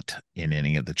not in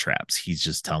any of the traps. He's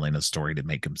just telling a story to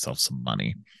make himself some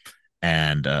money.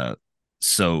 And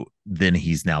so then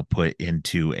he's now put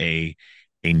into a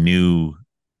new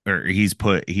or he's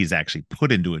actually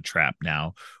put into a trap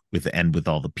now with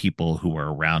all the people who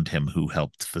are around him who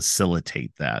helped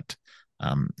facilitate that,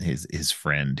 his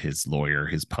friend, his lawyer,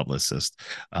 his publicist,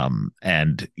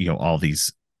 and all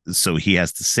these, so he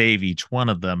has to save each one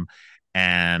of them,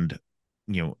 and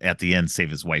at the end save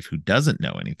his wife who doesn't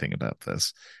know anything about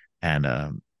this, and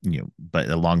but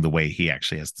along the way he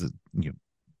actually has to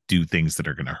do things that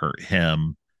are going to hurt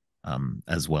him,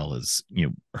 as well as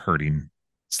hurting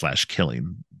slash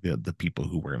killing the people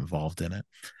who were involved in it.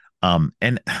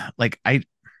 And like I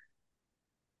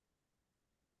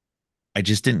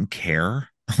just didn't care.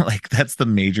 Like that's the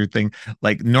major thing.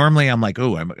 Like normally I'm like,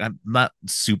 oh, I'm not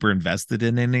super invested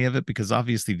in any of it because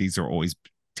obviously these are always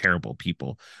terrible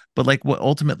people. But like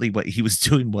what he was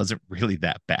doing wasn't really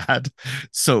that bad.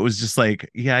 So it was just like,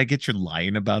 yeah, I get you're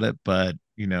lying about it, but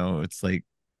it's like,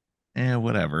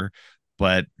 whatever.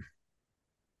 But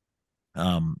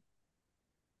um,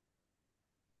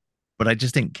 but I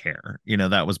just didn't care.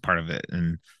 That was part of it.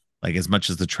 And like as much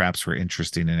as the traps were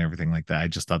interesting and everything like that, I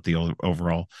just thought the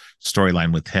overall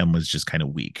storyline with him was just kind of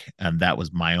weak, and that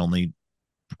was my only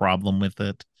problem with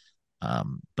it.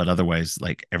 But otherwise,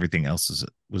 like everything else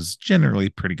was generally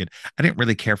pretty good. I didn't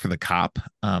really care for the cop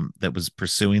that was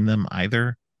pursuing them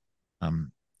either.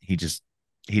 He just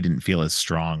he didn't feel as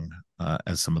strong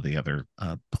as some of the other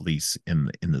police in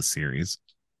the series.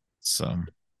 So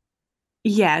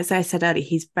Yeah, as I said earlier,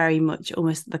 he's very much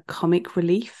almost the comic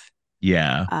relief.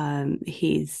 yeah,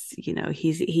 He's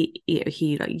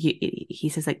he like he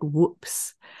says like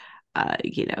whoops,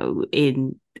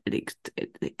 in an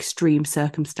extreme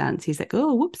circumstance. He's like,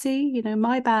 oh, whoopsie,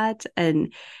 my bad.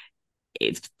 And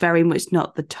it's very much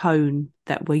not the tone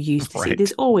that we're used to see. right,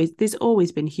 There's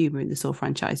always been humor in the Saw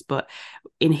franchise, but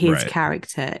in his right,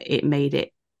 character, it made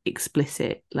it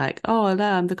explicit, like, oh no,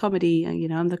 I'm the comedy,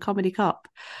 I'm the comedy cop.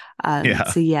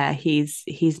 yeah, So yeah,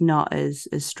 he's not as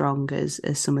strong as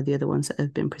some of the other ones that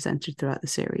have been presented throughout the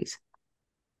series.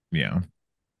 yeah.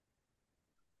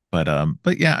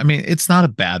 But yeah, I mean, it's not a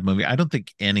bad movie. I don't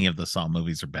think any of the Saw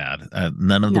movies are bad.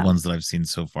 None of the No, ones that I've seen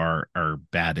so far are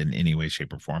bad in any way,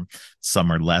 shape, or form.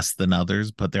 Some are less than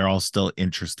others, but they're all still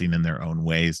interesting in their own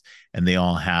ways, and they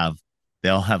all have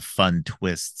fun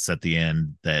twists at the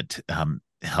end that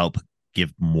help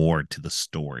give more to the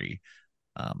story.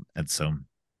 And so,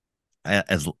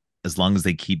 as as long as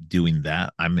they keep doing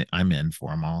that, I'm in for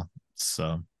them all.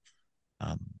 So,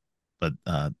 um, but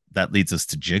that leads us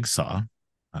to Jigsaw,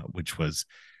 which was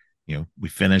we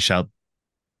finish out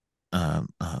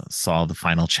Saw the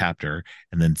final chapter,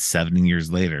 and then 7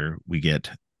 years later we get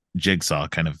Jigsaw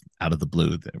kind of out of the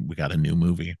blue. We got a new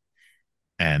movie,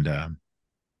 and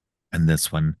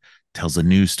this one tells a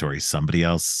new story. Somebody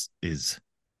else is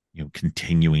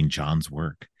continuing John's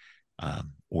work,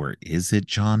 or is it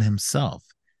John himself?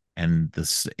 And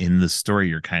this in the story,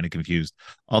 you're kind of confused.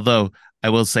 Although I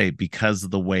will say, because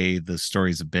of the way the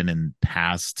stories have been in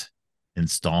past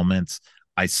installments,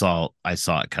 I saw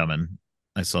it coming.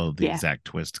 I saw the yeah, exact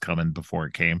twist coming before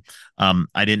it came.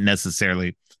 I didn't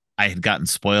necessarily. I had gotten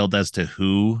spoiled as to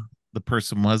who the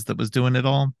person was that was doing it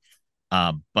all,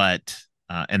 but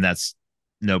and that's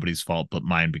nobody's fault but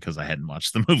mine because I hadn't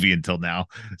watched the movie until now.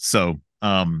 So,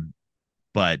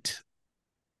 but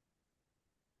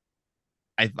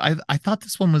I thought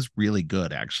this one was really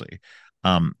good actually.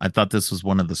 I thought this was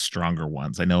one of the stronger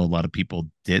ones. I know a lot of people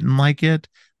didn't like it,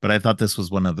 but I thought this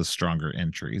was one of the stronger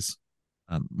entries.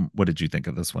 What did you think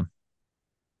of this one?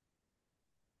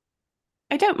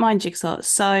 I don't mind Jigsaw.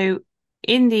 So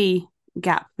in the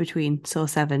gap between Saw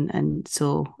 7 and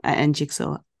Saw and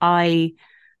Jigsaw, I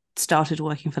started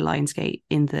working for Lionsgate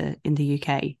in the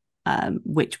UK,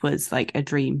 which was like a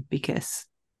dream because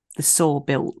the Saw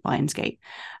built Lionsgate,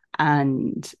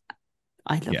 and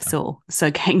I love Yeah. Saw,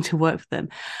 so getting to work for them.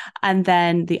 And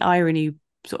then the irony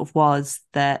sort of was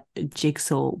that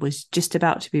Jigsaw was just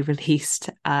about to be released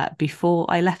before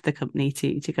I left the company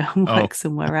to go and Oh, work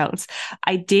somewhere else.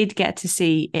 I did get to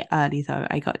see it early though.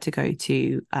 I got to go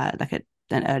to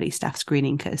an early staff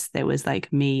screening because there was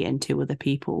like me and two other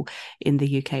people in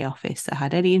the UK office that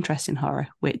had any interest in horror,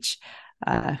 which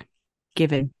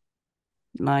given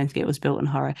Lionsgate was built on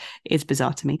horror is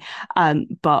bizarre to me.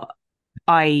 But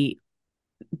I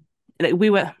like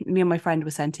we were me and my friend were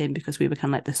sent in because we were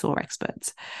kind of like the Saw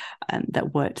experts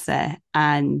that worked there,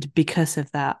 and because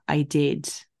of that I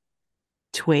did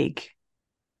twig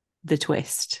the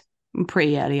twist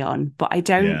pretty early on, but I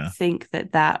don't yeah. think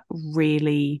that that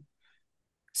really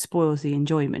spoils the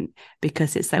enjoyment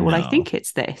because it's like, well, I No. think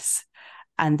it's this,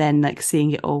 and then like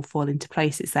seeing it all fall into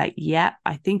place, it's like, yeah,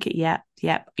 I think it, yeah,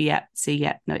 see,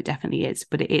 yeah, no, it definitely is.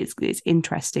 But it's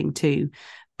interesting to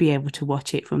be able to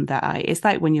watch it from that eye. It's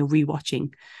like when you're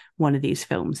rewatching one of these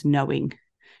films, knowing,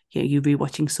 you know, you're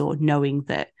rewatching Sword, knowing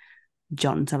that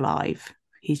John's alive.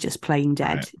 He's just playing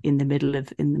dead Right. in the middle of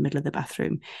the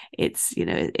bathroom. It's, you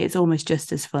know, it's almost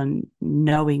just as fun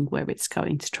knowing where it's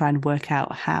going to try and work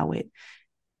out how it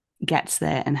gets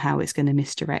there and how it's going to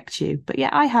misdirect you. But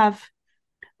yeah, I have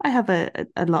a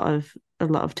lot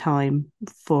of time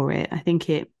for it. I think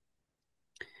it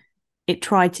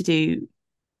tried to do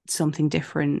something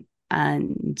different,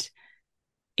 and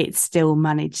it still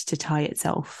managed to tie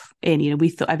itself in. You know, we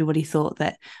thought everybody thought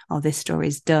that, oh, this story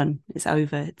is done, it's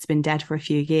over, it's been dead for a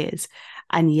few years,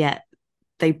 and yet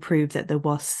they proved that there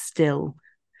was still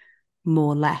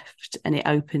more left, and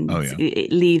Oh it, yeah.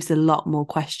 it leaves a lot more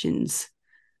questions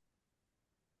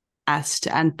as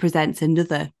to, and presents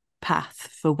another path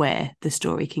for where the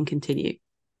story can continue.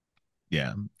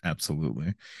 Yeah,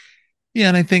 absolutely. Yeah,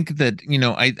 and I think that,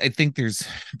 I think there's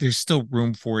still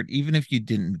room for it, even if you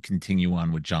didn't continue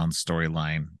on with John's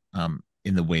storyline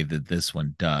in the way that this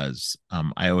one does.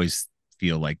 I always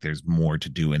feel like there's more to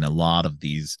do in a lot of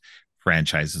these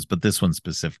franchises, but this one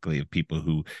specifically of people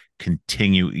who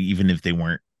continue, even if they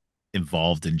weren't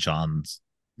involved in John's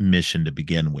mission to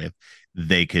begin with,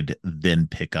 they could then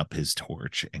pick up his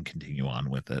torch and continue on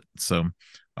with it. So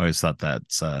I always thought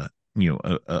that's a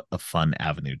fun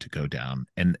avenue to go down,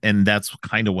 and that's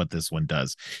kind of what this one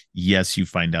does. Yes, you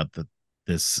find out that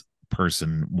this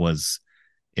person was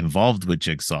involved with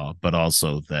Jigsaw, but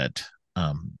also that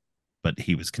but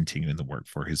he was continuing the work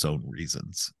for his own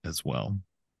reasons as well.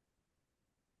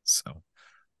 So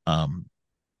um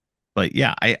but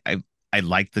yeah, I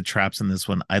like the traps in this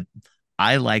one.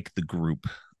 I like the group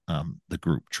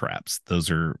traps. Those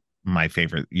are my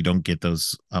favorite. You don't get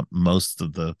those most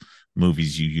of the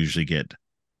movies. You usually get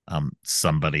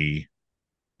somebody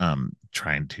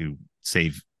trying to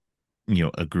save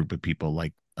a group of people,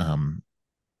 like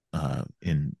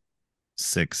in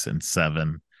 6 and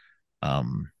 7.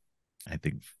 um I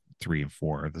think 3 and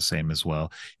 4 are the same as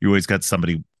well. You always got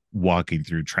somebody walking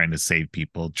through trying to save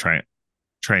people, trying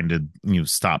to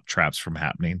stop traps from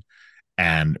happening,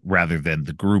 and rather than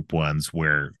the group ones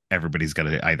where everybody's got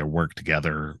to either work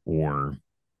together or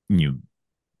you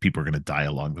people are going to die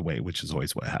along the way, which is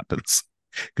always what happens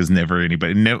because never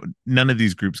anybody no none of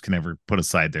these groups can ever put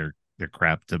aside their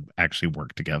crap to actually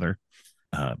work together.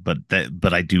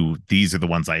 But I do, these are the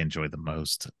ones I enjoy the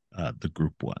most, the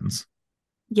group ones.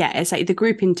 Yeah, it's like the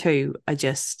group in two are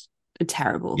just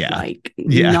terrible. Yeah. Like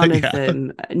Yeah. Yeah.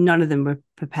 none of them were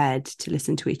prepared to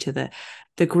listen to each other.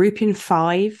 The group in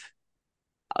five,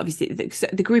 obviously,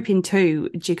 the group in two,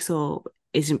 Jigsaw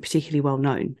isn't particularly well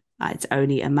known. It's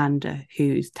only Amanda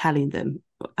who's telling them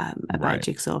about Right.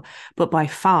 Jigsaw. But by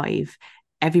five,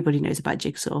 everybody knows about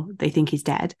Jigsaw. They think he's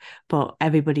dead, but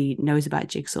everybody knows about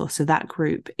Jigsaw. So that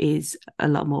group is a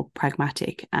lot more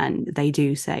pragmatic, and they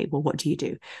do say, well, what do you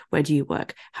do? Where do you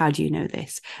work? How do you know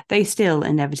this? They still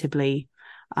inevitably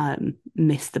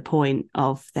miss the point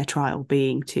of their trial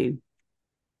being to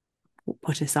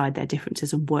put aside their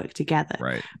differences and work together.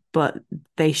 Right. But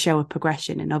they show a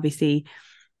progression. And obviously,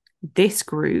 this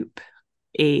group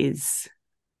is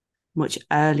much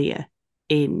earlier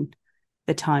in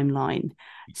the timeline.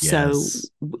 So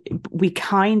Yes. we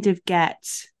kind of get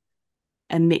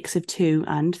a mix of two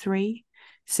and three.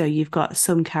 So you've got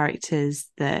some characters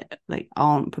that like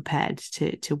aren't prepared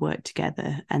to work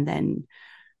together, and then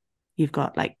you've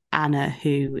got like Anna,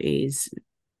 who is,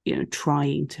 you know,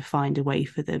 trying to find a way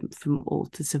for them from all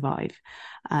to survive.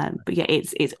 But yeah,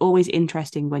 it's always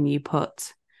interesting when you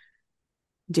put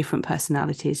different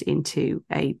personalities into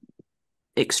a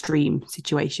extreme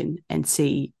situation and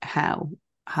see how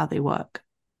they work.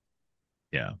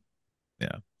 Yeah.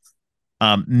 Yeah.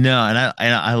 No,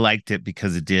 and I liked it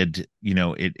because it did,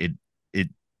 it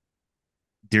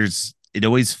it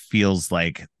always feels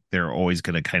like they're always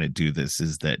going to kind of do this,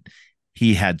 is that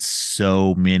he had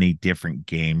so many different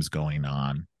games going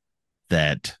on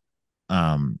that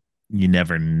um you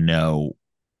never know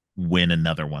when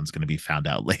another one's going to be found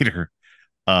out later.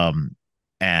 Um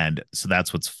and so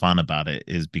that's what's fun about it,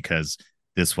 is because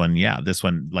this one,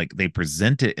 like, they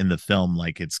present it in the film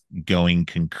like it's going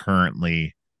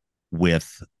concurrently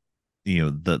with,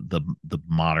 the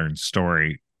modern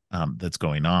story that's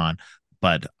going on.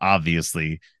 But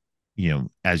obviously,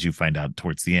 as you find out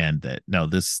towards the end, that no,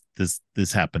 this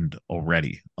happened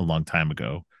already a long time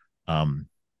ago. um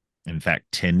in fact,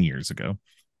 10 years ago.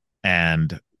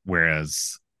 And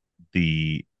whereas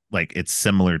the like it's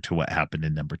similar to what happened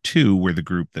in number two, where the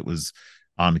group that was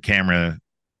on the camera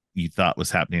you thought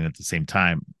was happening at the same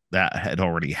time, that had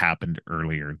already happened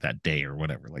earlier that day or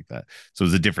whatever, like that. So it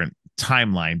was a different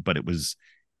timeline, but it was,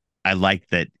 I like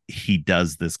that he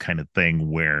does this kind of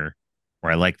thing where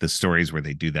I like the stories where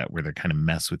they do that, where they kind of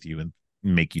mess with you and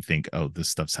make you think, oh, this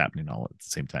stuff's happening all at the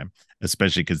same time.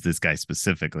 Especially because this guy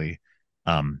specifically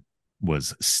um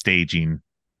was staging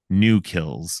new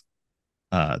kills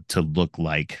to look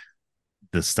like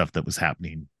the stuff that was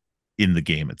happening in the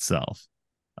game itself,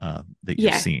 that you're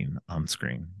Yeah, seeing on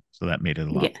screen. So that made it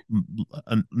yeah,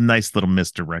 a nice little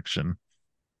misdirection.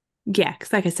 yeah.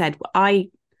 Because like I said, I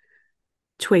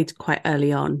twigged quite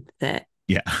early on that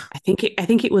Yeah. I think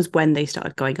it was when they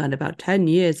started going on about 10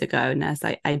 years ago. And I was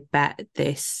like, I bet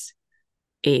this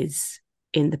is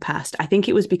in the past. I think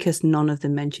it was because none of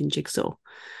them mentioned Jigsaw.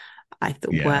 I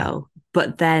thought, Yeah. well,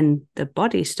 but then the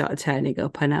bodies started turning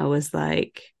up, and I was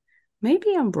like,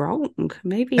 maybe I'm wrong.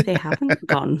 Maybe they haven't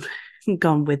gone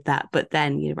with that. But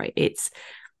then you're right, it's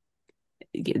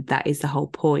that is the whole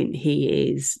point.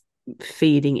 He is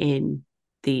feeding in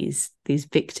these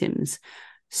victims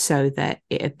so that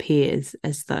it appears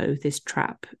as though this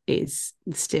trap is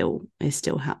still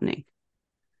happening.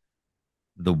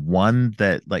 The one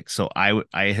that, like, so I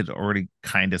had already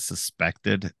kind of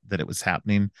suspected that it was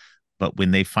happening, but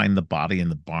when they find the body in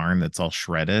the barn that's all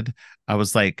shredded, I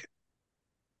was like,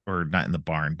 or not in the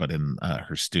barn, but in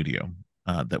her studio,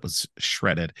 that was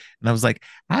shredded. And I was like,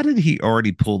 how did he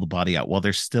already pull the body out while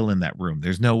they're still in that room?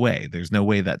 There's no way. There's no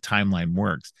way that timeline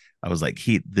works. I was like,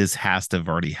 this has to have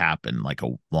already happened like a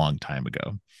long time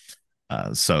ago.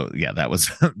 So yeah, that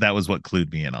was that was what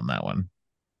clued me in on that one.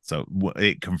 So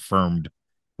it confirmed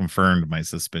my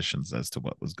suspicions as to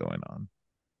what was going on.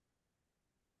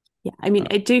 Yeah, I mean, Uh,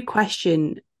 I do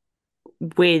question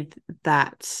with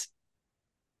that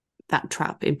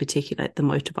trap in particular, the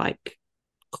motorbike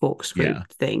corkscrew yeah,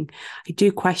 thing. I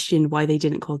do question why they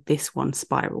didn't call this one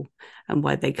Spiral, and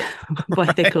why they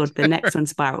why they right. called the next one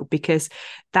Spiral, because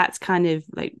that's kind of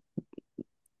like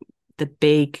the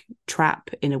big trap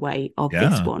in a way of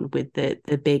this Yeah, one, with the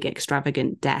big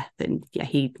extravagant death. And yeah,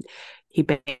 he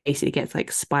basically gets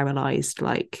like spiralized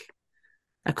like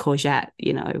a courgette,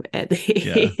 you know.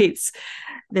 yeah, It's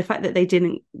the fact that they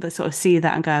didn't sort of see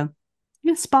that and go,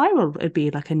 yeah, Spiral would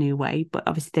be like a new way. But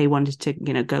obviously they wanted to,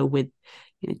 you know, go with,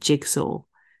 you know, Jigsaw,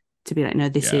 to be like, no,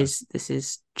 yeah, this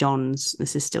is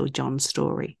still John's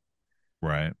story.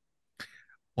 right.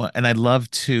 Well, and I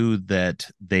love too that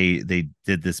they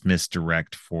did this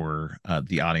misdirect for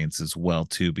the audience as well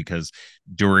too, because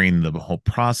during the whole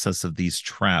process of these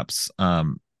traps,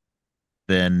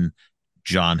 then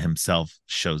John himself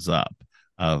shows up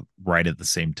right at the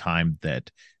same time that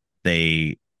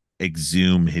they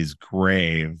exhume his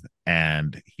grave,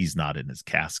 and he's not in his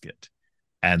casket.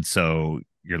 And so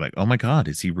you're like, oh my God,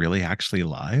 is he really actually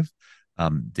alive?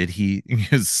 Did he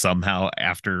somehow,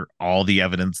 after all the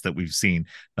evidence that we've seen,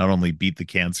 not only beat the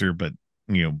cancer, but,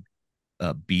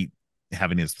 beat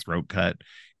having his throat cut?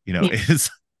 Yeah, Is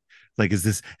like,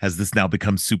 has this now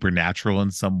become supernatural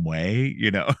in some way?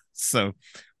 So,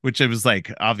 which I was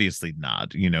like, obviously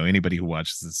not. Anybody who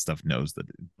watches this stuff knows that,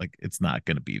 like, it's not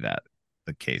going to be that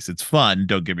the case. It's fun,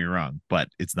 don't get me wrong, but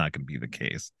it's not going to be the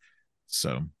case.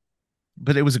 So,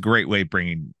 but it was a great way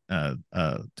bringing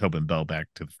Tobin Bell back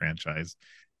to the franchise,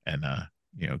 and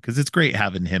because it's great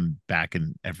having him back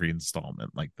in every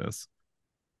installment like this.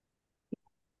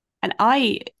 And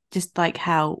I just like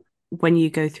how when you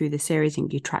go through the series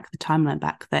and you track the timeline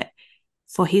back, that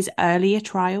for his earlier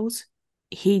trials,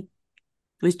 he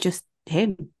was just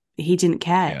him. He didn't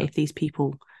care Yeah. if these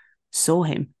people saw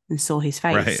him and saw his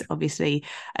face. Right. Obviously,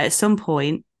 at some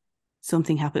point,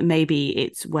 something happened. Maybe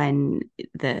it's when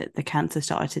the cancer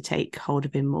started to take hold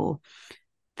of him more.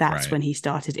 That's Right. when he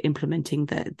started implementing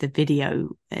the video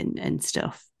and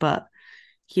stuff. But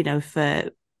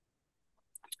for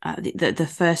the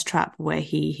first trap where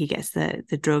he gets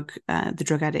the drug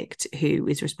addict who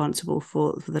is responsible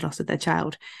for the loss of their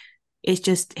child, it's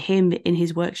just him in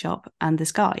his workshop and the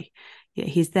sky. Yeah,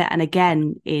 he's there, and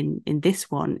again in this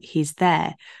one he's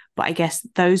there, but I guess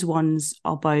those ones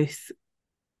are both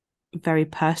very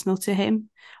personal to him.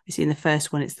 You see, in the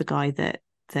first one, it's the guy that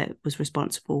was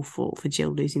responsible for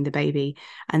Jill losing the baby,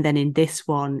 and then in this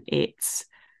one, it's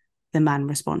the man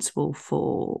responsible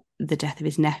for the death of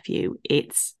his nephew.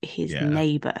 It's his Yeah.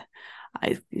 neighbor.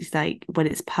 It's like when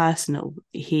it's personal,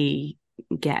 he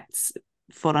gets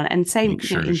full on. And same, Make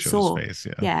sure to in show his Saw, face.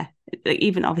 Yeah. yeah, like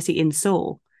even obviously in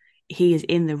Saw, he is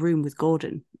in the room with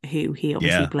Gordon, who he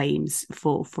obviously Yeah. blames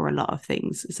for a lot of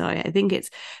things. So I think it's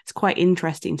quite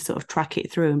interesting to sort of track it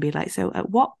through and be like, so at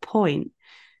what point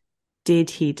did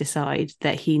he decide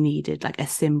that he needed like a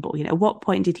symbol? At what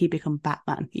point did he become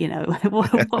Batman?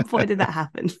 What point did that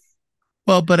happen?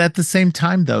 Well, but at the same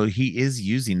time, though, he is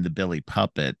using the Billy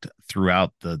puppet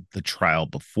throughout the trial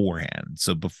beforehand.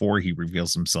 So before he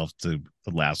reveals himself to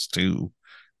the last two,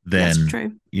 That's then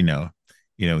true. you know,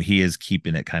 he is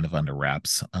keeping it kind of under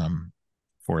wraps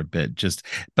for a bit. Just,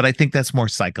 but I think that's more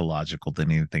psychological than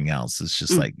anything else. It's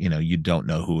just Mm. like you don't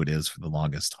know who it is for the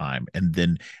longest time, and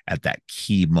then at that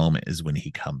key moment is when he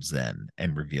comes in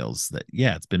and reveals that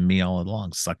yeah, it's been me all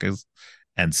along, suckers.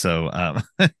 And so,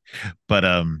 but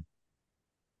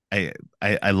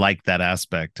I like that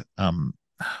aspect.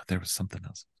 There was something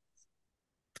else.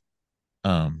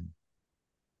 Um,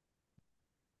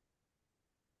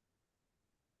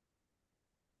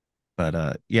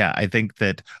 but yeah, I think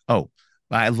that. Oh,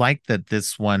 I like that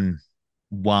this one,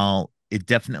 while it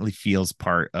definitely feels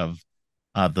part of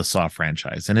the Saw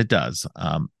franchise, and it does.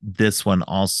 This one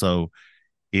also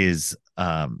is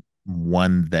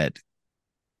one that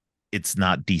it's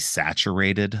not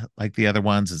desaturated like the other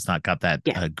ones. It's not got that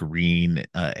Yeah. green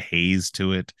haze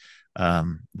to it.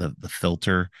 The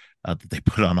filter that they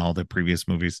put on all the previous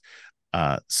movies.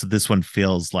 So this one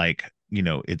feels like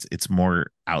it's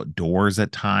more outdoors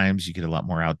at times. You get a lot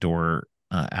more outdoor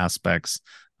aspects,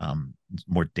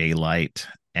 more daylight,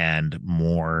 and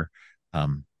more.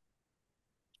 Um,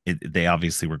 they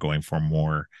obviously were going for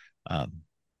more um,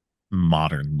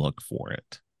 modern look for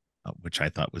it, which I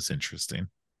thought was interesting.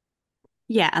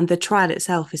 Yeah, and the trial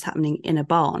itself is happening in a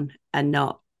barn and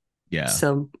not Yeah,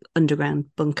 some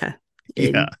underground bunker yeah,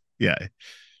 in yeah.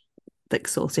 like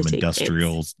Saw Some City. It's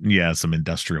industrial, yeah, some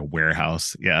industrial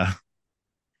warehouse. Yeah,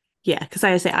 Yeah, because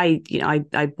I say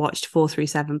I watched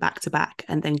 437 back to back,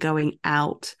 and then going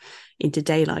out into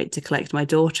daylight to collect my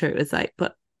daughter, it was like,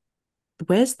 but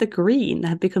where's the green?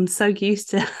 I've become so used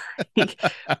to like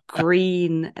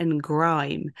green and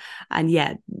grime, and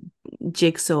yeah,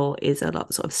 Jigsaw is a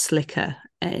lot sort of slicker,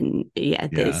 and yeah,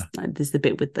 yeah, there's the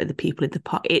bit with the people in the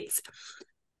pot. It's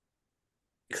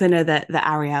because I know that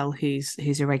Ariel,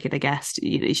 who's a regular guest,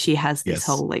 she has this yes.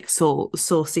 whole like Saw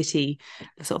City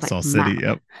sort of like Saw City. map,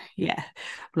 Yep. yeah,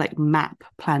 like map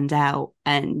planned out,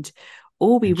 and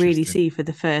all we really Interesting. see for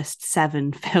the first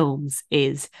seven films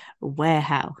is a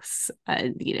warehouse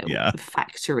and Yeah.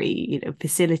 factory,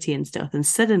 facility and stuff, and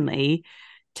suddenly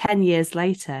 10 years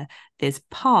later there's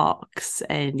parks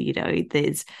and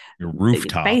there's Your baseball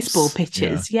rooftops. Yeah.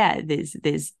 pitches. Yeah,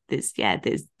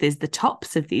 there's the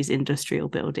tops of these industrial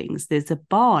buildings, there's a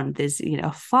barn, there's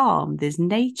a farm, there's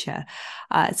nature.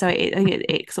 So I think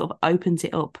it sort of opens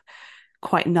it up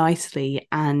quite nicely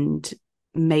and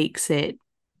makes it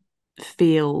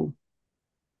feel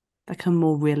like a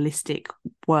more realistic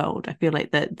world. I feel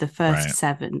like the first Right.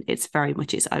 seven, it's very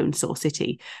much its own Saw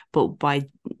City, but by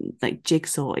like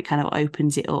Jigsaw, it kind of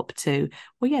opens it up to,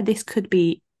 well, yeah, this could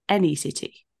be any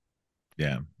city.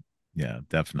 Yeah. Yeah.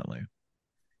 Definitely.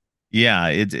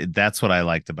 Yeah. That's what I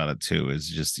liked about it too. Is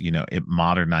just it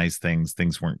modernized things.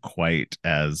 Things weren't quite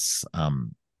as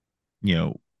you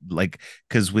know like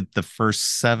because with the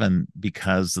first seven,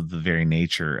 because of the very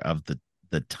nature of the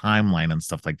timeline and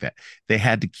stuff like that, they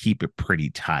had to keep it pretty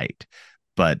tight.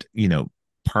 But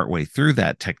partway through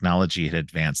that, technology had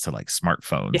advanced to like Yeah,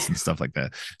 smartphones and stuff like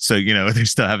that. So they're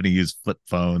still having to use flip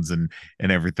phones and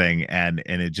everything, and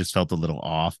it just felt a little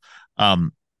off.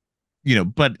 um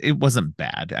but it wasn't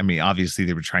bad. I mean, obviously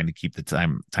they were trying to keep the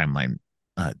timeline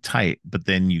tight, but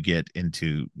then you get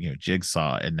into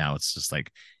Jigsaw, and now it's just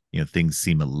like things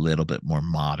seem a little bit more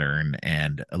modern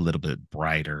and a little bit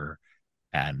brighter,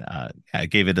 and it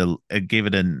gave it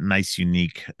a nice,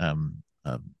 unique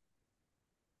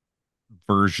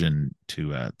version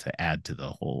to add to the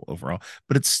whole overall.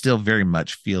 But it still very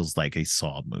much feels like a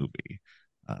Saw movie.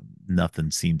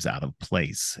 Nothing seems out of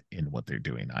place in what they're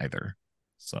doing either.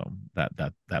 So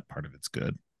that part of it's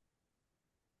good.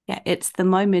 Yeah, it's the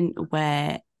moment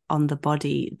where on the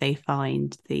body they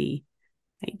find the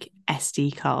like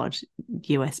SD card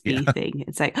USB Yeah. thing.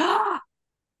 It's like,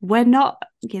 we're not,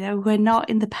 we're not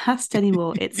in the past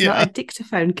anymore. It's not a Yeah.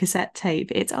 dictaphone cassette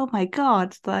tape. It's, oh my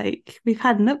God, like we've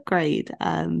had an upgrade.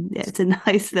 Yeah, it's a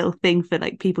nice little thing for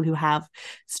like people who have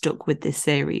stuck with this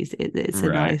series. It's a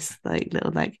Right. nice like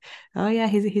little like, oh yeah,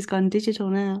 he's gone digital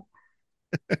now.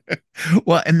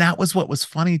 Well, and that was what was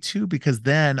funny too, because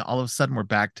then all of a sudden we're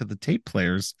back to the tape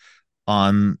players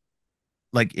on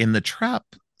like in the trap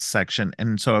section.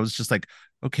 And so I was just like,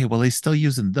 okay, well, he's still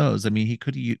using those. I mean, he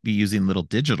could be using little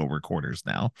digital recorders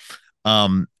now.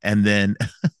 And then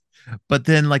but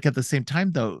then like at the same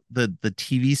time though, the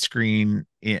TV screen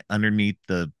underneath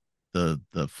the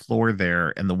floor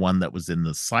there and the one that was in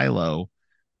the silo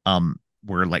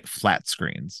were like flat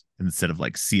screens instead of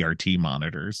like CRT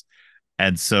monitors.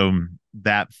 And so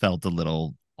that felt a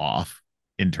little off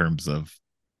in terms of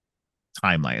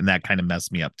timeline. And that kind of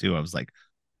messed me up too. I was like,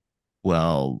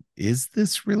 well, is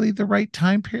this really the right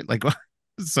time period? Like,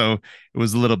 so it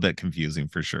was a little bit confusing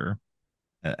for sure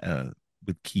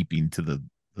with keeping to the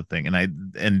thing.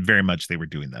 And very much they were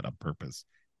doing that on purpose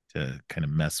to kind of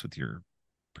mess with your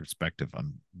perspective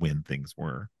on when things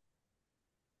were.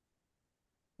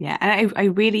 Yeah, and I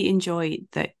really enjoy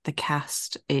the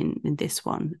cast in this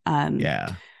one.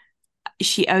 Yeah.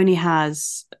 She only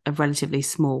has a relatively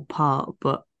small part,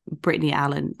 but Brittany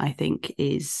Allen, I think,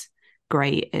 is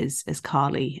great as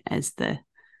Carly, as the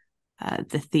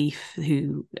thief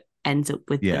who ends up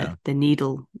with Yeah. the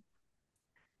needle,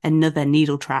 another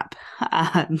needle trap.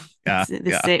 Yeah.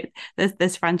 Yeah.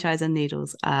 This franchise on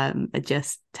needles are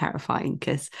just terrifying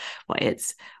because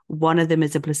it's one of them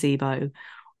is a placebo,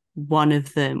 one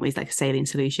of them is like a saline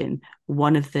solution,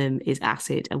 one of them is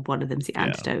acid, and one of them's the Yeah.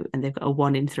 antidote. And they've got a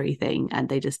 1 in 3 thing, and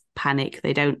they just panic.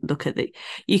 They don't look at the.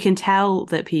 You can tell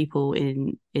that people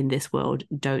in this world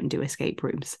don't do escape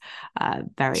rooms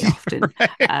very often,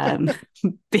 Right. um,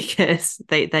 because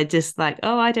they're just like,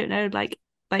 oh, I don't know, like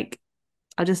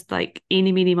I'll just like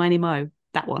eeny meeny miny mo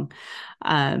that one.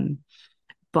 Um,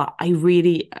 but I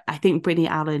think Brittany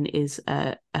Allen is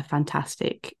a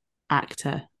fantastic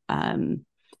actor.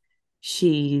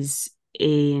 She's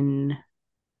in,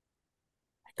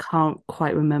 I can't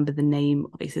quite remember the name.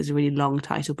 It's a really long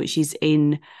title, but she's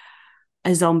in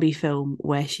a zombie film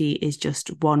where she is just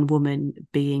one woman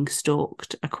being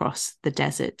stalked across the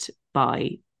desert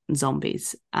by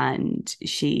zombies, and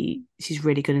she's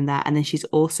really good in that. And then she's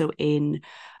also in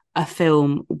a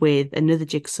film with another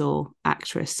Jigsaw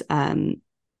actress,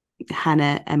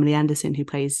 Hannah Emily Anderson, who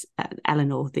plays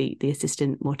Eleanor, the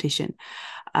assistant mortician.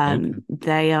 Okay.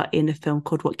 They are in a film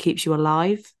called What Keeps You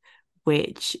Alive,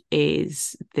 which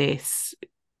is this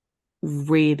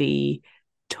really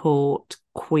taut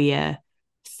queer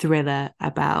thriller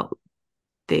about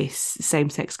this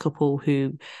same-sex couple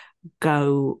who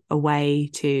go away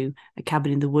to a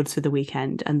cabin in the woods for the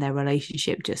weekend, and their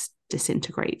relationship just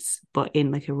disintegrates, but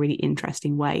in like a really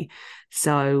interesting way.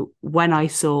 So when I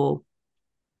saw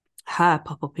her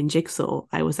pop up in Jigsaw,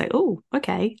 I was like, oh,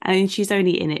 okay. I mean, she's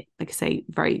only in it, like I say,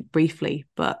 very briefly,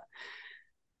 but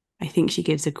I think she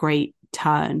gives a great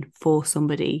turn for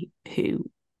somebody who,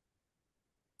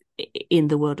 in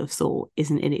the world of Saw,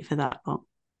 isn't in it for that long.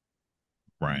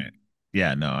 Right.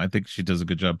 Yeah, no, I think she does a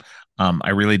good job. I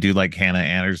really do like Hannah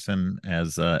Anderson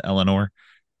as Eleanor.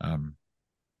 Um,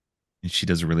 and she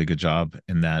does a really good job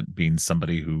in that, being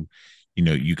somebody who,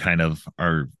 you kind of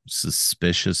are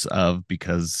suspicious of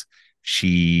because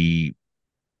she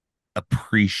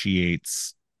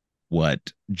appreciates what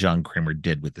John Kramer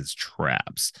did with his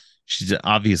traps. She's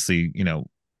obviously,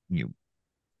 you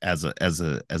as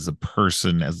a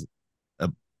person, as a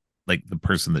like the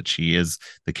person that she is,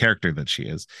 the character that she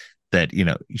is, that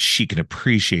she can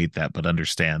appreciate that, but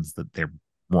understands that they're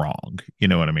wrong. You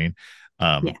know what I mean?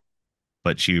 Yeah. Um,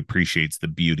 but she appreciates the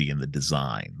beauty in the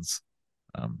designs.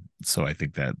 So I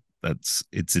think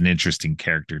it's an interesting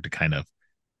character to kind of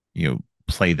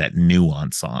play that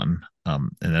nuance on,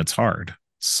 and that's hard.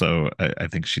 So I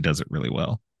think she does it really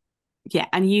well. Yeah.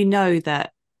 And you know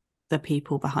that the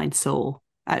people behind Saw,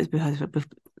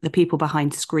 the people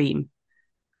behind Scream,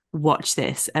 watched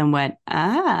this and went,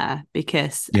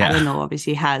 because Yeah. Eleanor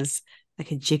obviously has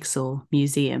like a Jigsaw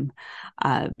museum.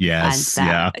 And Yes.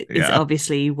 that Yeah. is Yeah.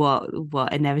 obviously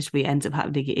what inevitably ends up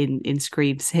happening in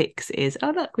Scream 6 is,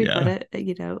 oh look, we've got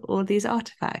Yeah. all these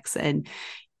artifacts. And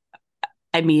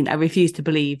I mean, I refuse to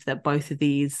believe that both of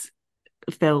these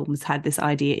films had this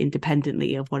idea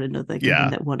independently of one another, given Yeah.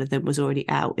 that one of them was already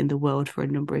out in the world for a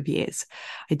number of years.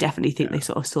 I definitely think they Yeah.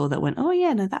 sort of saw that, went, oh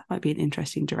yeah, no, that might be an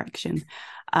interesting direction.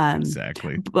 Um,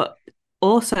 Exactly. but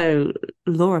also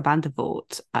Laura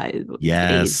Vandervoort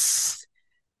Yes. is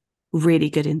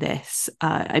really good in this.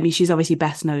 I mean, she's obviously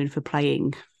best known for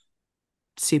playing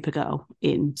Supergirl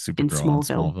in Supergirl on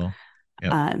Smallville. Smallville.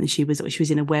 Yep. She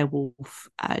was in a werewolf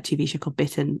TV show called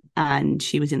Bitten, and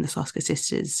she was in the Soska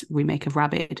Sisters remake of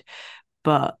Rabid.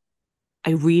 But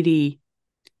I really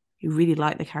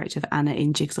like the character of Anna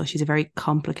in Jigsaw. She's a very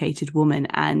complicated woman,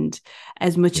 and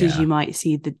as much as Yeah. you might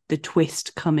see the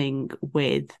twist coming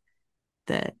with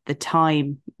the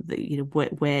time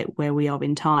that where we are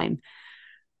in time,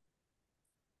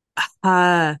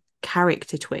 her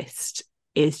character twist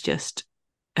is just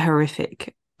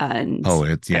horrific. And Oh,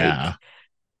 it's yeah. like,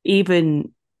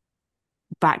 even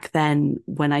back then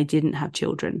when I didn't have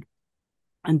children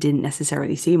and didn't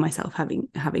necessarily see myself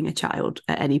having a child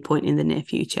at any point in the near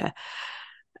future,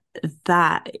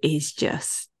 that is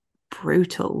just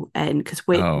brutal. And because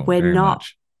we're Oh, we're very not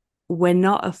much. we're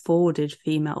not afforded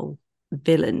female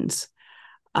villains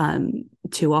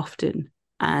too often.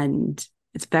 And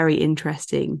it's very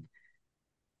interesting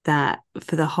that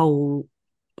for the whole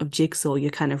of Jigsaw,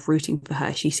 you're kind of rooting for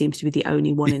her. She seems to be the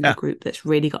only one in the Yeah. group that's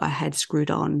really got her head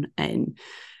screwed on, and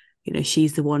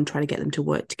she's the one trying to get them to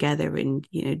work together and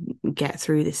get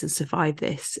through this and survive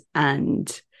this.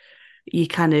 And you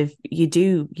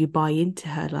buy into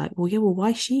her, like, well, yeah, well, why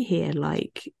is she here?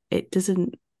 Like, it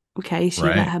doesn't. Okay, she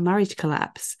let Right. her marriage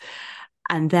collapse.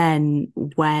 And then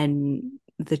when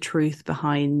the truth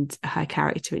behind her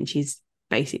character, and she's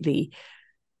basically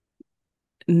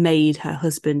made her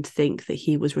husband think that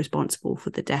he was responsible for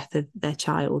the death of their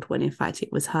child when in fact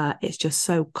it was her. It's just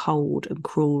so cold and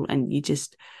cruel, and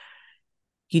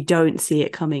you don't see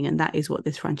it coming. And that is what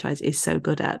this franchise is so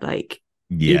good at. Like,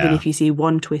 even Yeah. if you see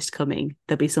one twist coming,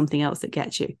 there'll be something else that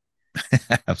gets you.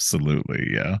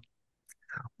 Absolutely. Yeah.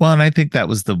 Well, and I think that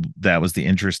was the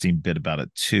interesting bit about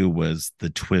it too, was the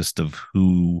twist of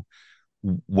who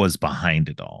was behind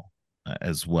it all,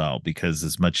 as well, because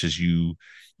as much as you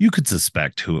could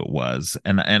suspect who it was,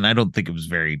 and I don't think it was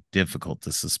very difficult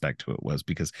to suspect who it was,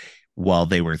 because while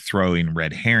they were throwing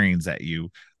red herrings at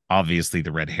you, obviously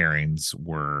the red herrings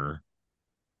were,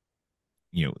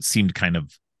 seemed kind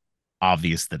of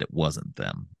obvious that it wasn't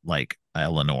them, like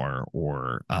Eleanor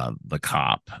or the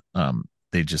cop.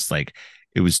 They just, like,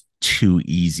 it was too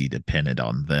easy to pin it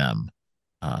on them.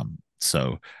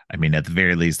 So, I mean, at the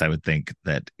very least, I would think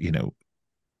that,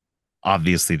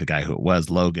 obviously the guy who it was,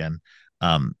 Logan,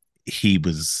 he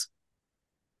was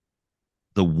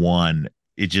the one.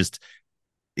 It just,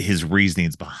 his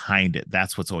reasonings behind it.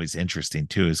 That's what's always interesting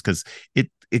too, is because it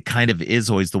kind of is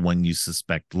always the one you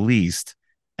suspect least,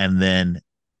 and then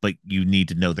but you need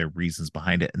to know their reasons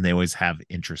behind it, and they always have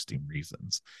interesting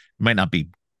reasons. It might not be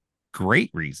great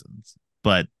reasons,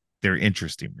 but they're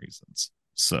interesting reasons.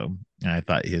 So I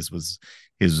thought his was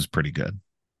pretty good.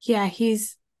 Yeah,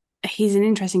 he's an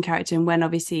interesting character, and when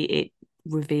obviously it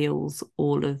reveals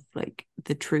all of like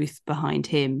the truth behind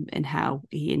him and how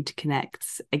he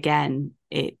interconnects again,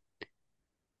 it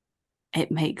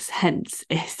makes sense.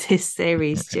 This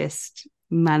series Right. just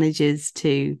manages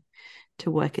to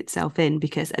work itself in,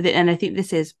 because, and I think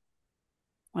this is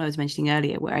what I was mentioning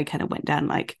earlier, where I kind of went down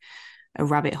like a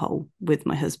rabbit hole with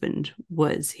my husband.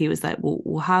 Was he was like,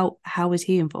 well, how was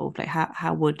he involved? Like,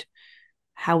 how would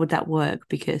that work?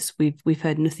 Because we've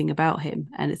heard nothing about him.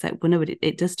 And it's like, well, no,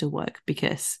 it does still work,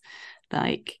 because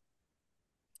like,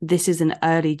 this is an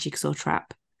early Jigsaw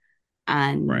trap,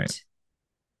 and Right.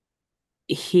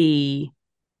 he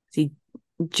see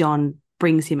John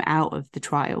brings him out of the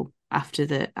trial after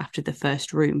the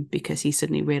first room, because he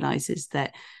suddenly realizes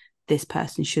that this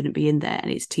person shouldn't be in there, and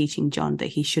it's teaching John that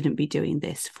he shouldn't be doing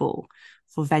this for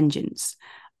vengeance.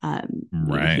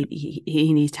 Right.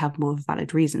 He needs to have more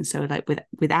valid reasons. So like,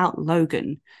 without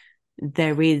Logan,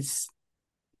 there is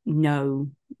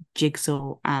no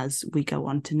Jigsaw as we go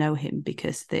on to know him,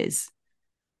 because there's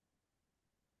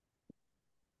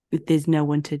no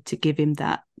one to give him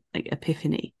that like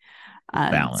epiphany. So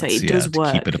Balance. it Yeah. does To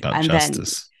keep it work. about And then,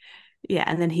 justice. yeah,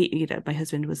 and then my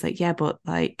husband was like, yeah, but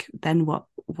like, then what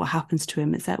happens to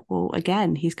him? Is that, well,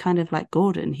 again, he's kind of like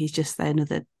Gordon. He's just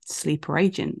another sleeper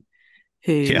agent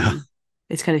Yeah. who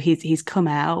is kind of, he's come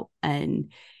out,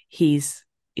 and he's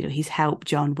he's helped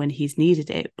John when he's needed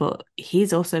it, but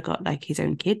he's also got like his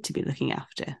own kid to be looking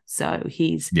after. So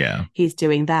Yeah. he's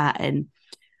doing that. And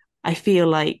I feel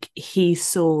like he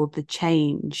saw the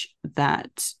change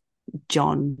that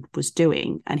John was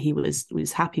doing, and he was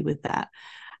happy with that.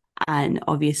 And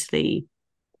obviously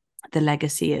the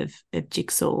legacy of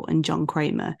Jigsaw and John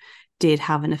Kramer did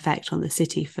have an effect on the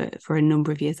city for a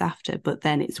number of years after. But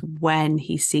then it's when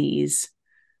he sees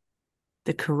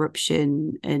the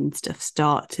corruption and stuff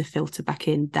start to filter back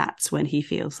in, that's when he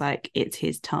feels like it's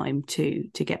his time to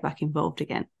get back involved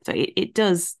again. So it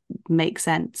does make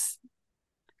sense.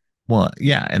 Well,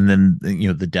 yeah, and then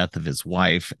the death of his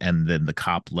wife, and then the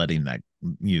cop letting that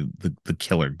the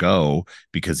killer go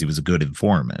because he was a good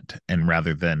informant, and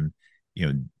rather than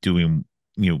doing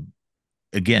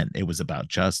again, it was about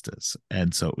justice,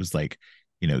 and so it was like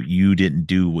you didn't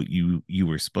do what you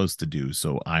were supposed to do,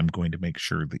 so I'm going to make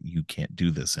sure that you can't do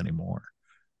this anymore.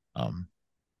 Um,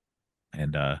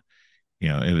 and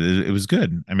it was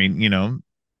good. I mean,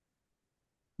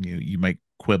 you might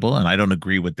quibble, and I don't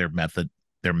agree with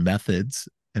their methods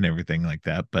and everything like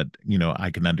that, but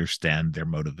I can understand their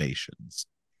motivations,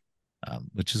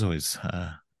 which is always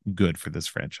good for this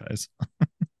franchise.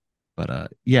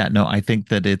 But yeah, no, I think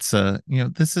that it's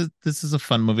this is a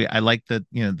fun movie. I like that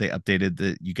they updated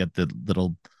that you get the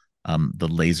little the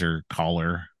laser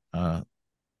collar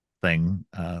thing,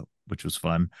 which was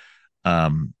fun.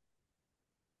 um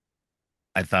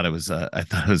I thought it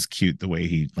was cute the way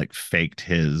he like faked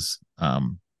his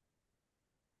and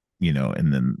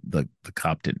then the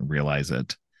cop didn't realize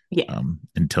it Yeah.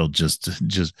 until just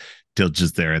till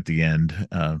just there at the end.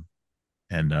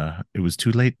 And it was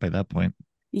too late by that point.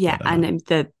 Yeah. But And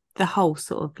the whole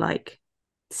sort of like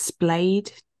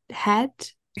splayed head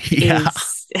yeah.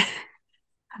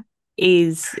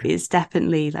 is is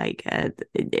definitely like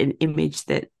an image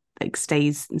that like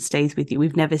stays with you.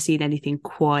 We've never seen anything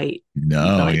quite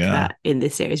No, like yeah. that in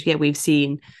this series. Yeah, we've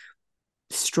seen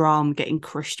Strom getting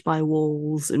crushed by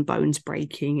walls and bones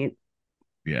breaking.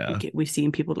 Yeah. We've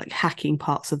seen people like hacking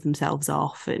parts of themselves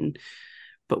off, and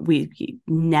but we've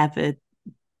never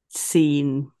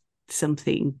seen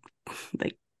something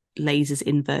like lasers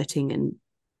inverting and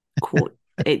quart.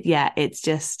 Yeah, it's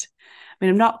just. I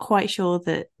mean, I'm not quite sure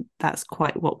that that's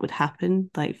quite what would happen,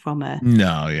 like from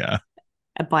No, yeah.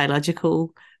 a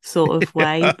biological sort of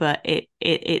way, but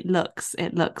it looks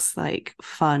like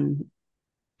fun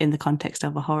in the context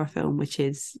of a horror film, which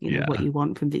is what Yeah, you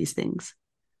want from these things.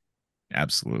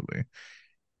 absolutely.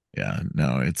 Yeah,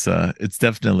 no, it's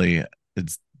definitely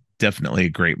a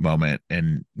great moment,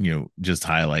 and just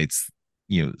highlights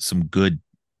some good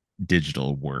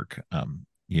digital work,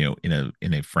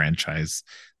 in a franchise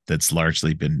that's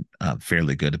largely been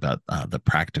fairly good about the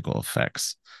practical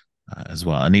effects as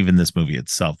well. And even this movie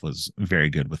itself was very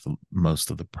good with most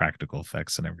of the practical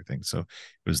effects and everything. So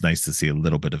it was nice to see a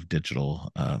little bit of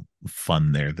digital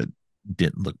fun there that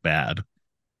didn't look bad.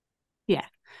 Yeah,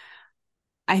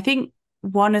 I think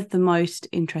one of the most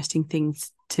interesting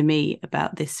things to me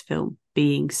about this film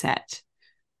being set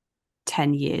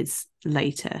 10 years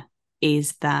later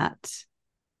is that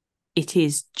it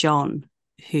is John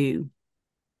who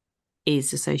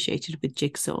is associated with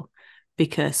Jigsaw,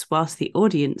 because whilst the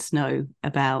audience know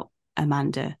about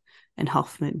Amanda and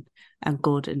Hoffman and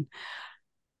Gordon,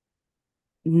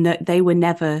 no, they were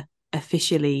never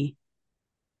officially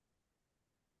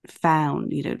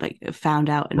found, like found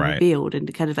out and Right. revealed,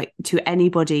 and kind of like to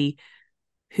anybody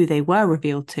who they were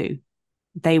revealed to,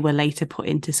 they were later put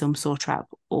into some saw trap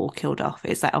or killed off.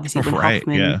 It's like obviously Right.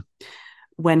 Yeah.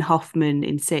 when Hoffman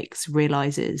in Six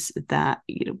realizes that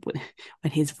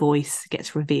when his voice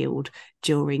gets revealed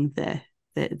during the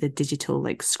digital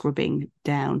like scrubbing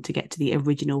down to get to the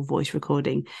original voice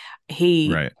recording,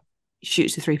 he Right.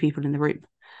 shoots the three people in the room,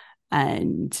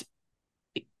 and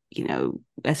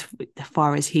as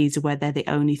far as he's aware, they're the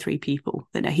only three people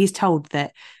that know. He's told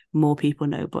that more people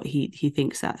know, but he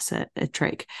thinks that's a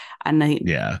trick. And I think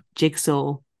Yeah.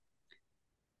 Jigsaw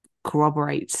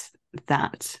corroborates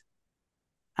that.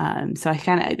 So I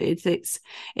kind of it's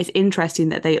interesting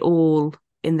that they all,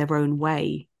 in their own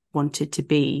way, wanted to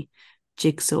be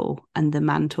Jigsaw and the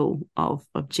mantle of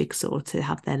Jigsaw to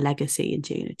have their legacy and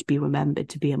to be remembered,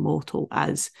 to be immortal,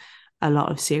 as a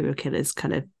lot of serial killers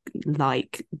kind of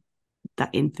like that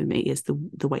infamy is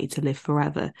the way to live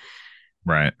forever.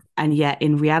 Right. And yet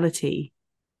in reality,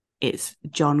 it's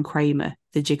John Kramer,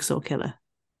 the Jigsaw killer.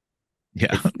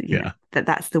 Yeah. It's Yeah.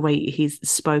 that's the way he's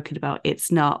spoken about.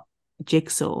 It's not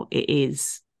Jigsaw, it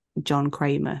is John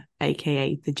Kramer,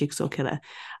 aka the Jigsaw killer.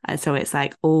 And so it's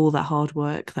like all that hard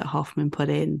work that Hoffman put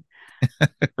in,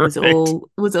 Right.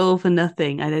 was all for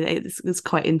nothing. And it's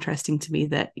quite interesting to me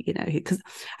that, because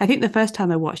I think the first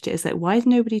time I watched it, it's like, why is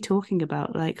nobody talking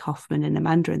about like Hoffman and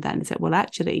Amanda and that? And it's like, well,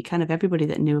 actually, kind of everybody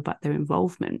that knew about their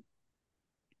involvement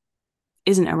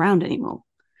isn't around anymore.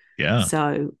 Yeah.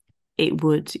 So it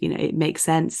would, it makes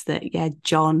sense that, yeah,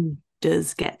 John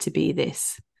does get to be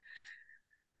this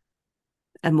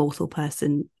immortal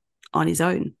person on his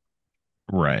own.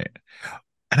 Right.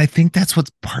 And I think that's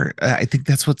what's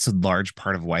a large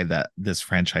part of why that this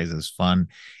franchise is fun,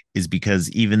 is because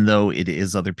even though it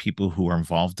is other people who are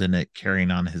involved in it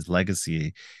carrying on his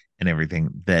legacy and everything,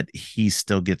 that he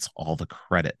still gets all the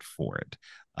credit for it,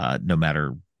 no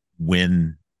matter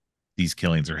when these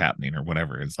killings are happening or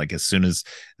whatever. It's like as soon as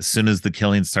the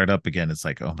killings start up again, it's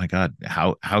like, oh my god,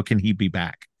 how can he be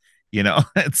back,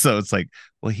 and so it's like,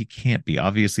 well, he can't be,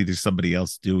 obviously there's somebody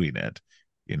else doing it,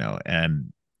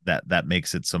 and that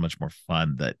makes it so much more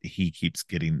fun that he keeps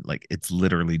getting, like, it's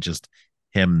literally just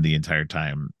him the entire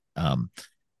time. And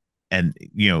and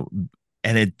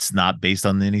it's not based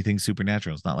on anything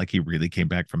supernatural. It's not like he really came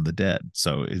back from the dead,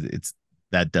 so it's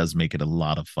that does make it a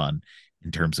lot of fun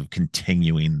in terms of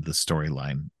continuing the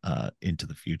storyline into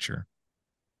the future.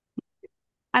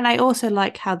 And I also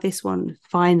like how this one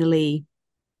finally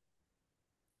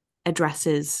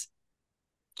addresses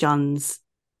John's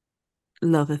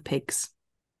love of pigs.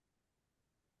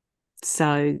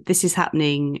 So this is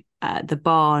happening. The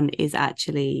barn is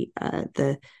actually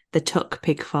the Tuck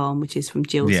pig farm, which is from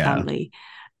Jill's Yeah. family.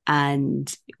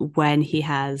 And when he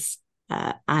has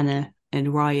Anna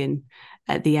and Ryan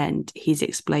at the end, he's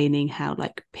explaining how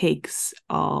like pigs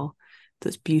are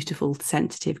those beautiful,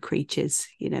 sensitive creatures.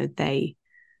 They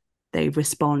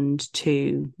respond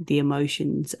to the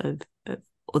emotions of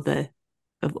other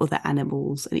of other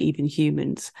animals and even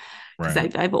humans. Because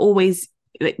Right. I've always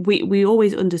we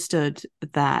always understood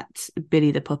that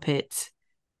Billy the puppet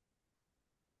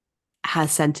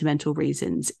has sentimental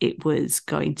reasons. It was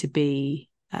going to be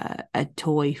a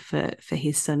toy for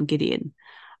his son Gideon,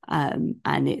 and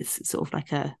it's sort of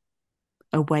like a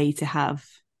way to have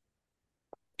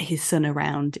his son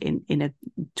around in a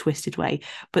twisted way.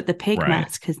 But the pig Right.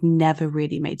 mask has never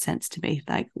really made sense to me.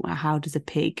 Like, well, how does a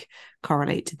pig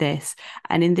correlate to this?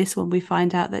 And in this one, we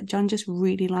find out that John just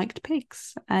really liked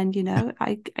pigs. And,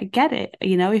 I get it.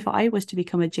 If I was to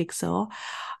become a jigsaw,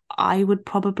 I would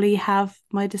probably have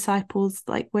my disciples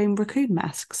like wearing raccoon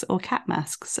masks or cat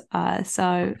masks.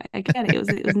 So I get it.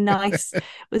 It was nice. It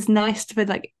was nice to,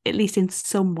 like, at least in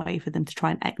some way, for them to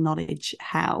try and acknowledge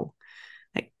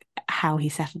like how he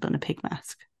settled on a pig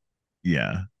mask.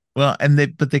 Yeah. Well,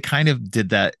 but they kind of did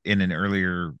that in an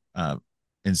earlier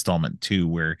installment too,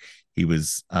 where he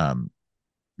was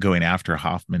going after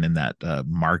Hoffman in that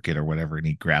market or whatever, and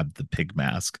he grabbed the pig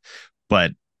mask.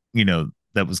 But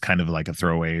that was kind of like a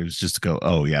throwaway. It was just to go,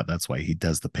 oh yeah, that's why he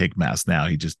does the pig mask now.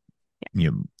 He just,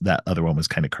 that other one was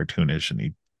kind of cartoonish, and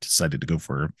he decided to go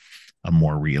for a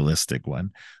more realistic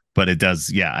one. But it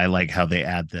does, yeah. I like how they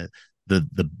add the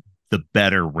the the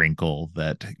better wrinkle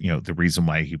that the reason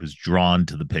why he was drawn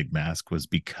to the pig mask was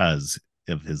because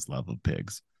of his love of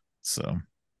pigs. So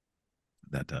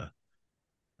that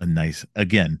a nice,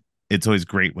 again, it's always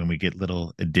great when we get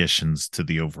little additions to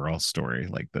the overall story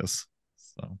like this.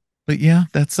 So but yeah,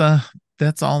 that's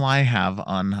all I have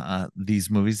on these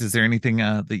movies. Is there anything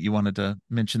that you wanted to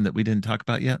mention that we didn't talk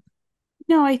about yet?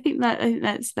 No,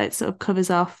 that sort of covers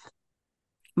off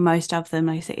most of them.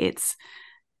 Like I say, it's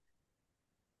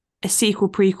a sequel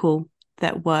prequel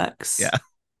that works Yeah.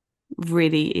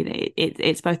 really.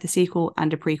 It's both a sequel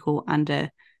and a prequel and an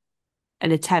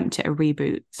attempt at a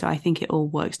reboot. So I think it all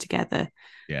works together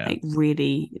Yeah. like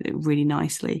really, really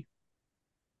nicely.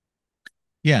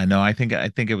 Yeah, no, I think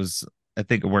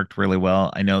it worked really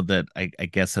well. I know that I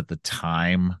guess at the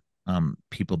time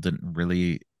people didn't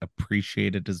really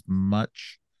appreciate it as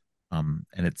much. And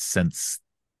it's since,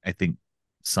 I think,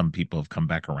 some people have come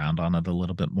back around on it a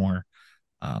little bit more.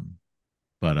 Um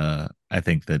but I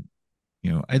think that,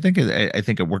 I think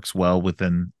it works well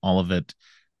within all of it.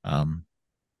 Um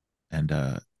and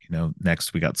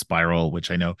next we got Spiral, which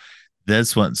I know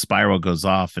this one, Spiral, goes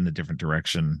off in a different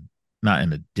direction, not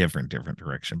in a different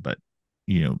direction, but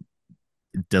you know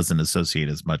it doesn't associate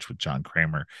as much with John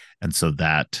Kramer, and so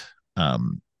that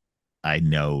I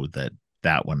know that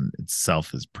that one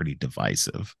itself is pretty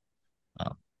divisive.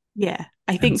 um, Yeah.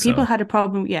 I and think people so had a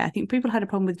problem. Yeah, I think people had a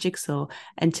problem with Jigsaw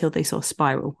until they saw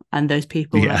Spiral, and those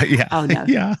people were yeah, like, yeah, "Oh no,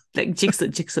 yeah, like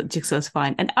Jigsaw's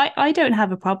fine." And I don't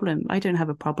have a problem. I don't have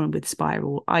a problem with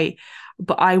Spiral.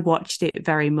 But I watched it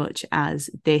very much as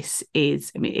this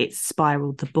is. I mean, it's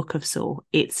Spiral, the Book of Saw.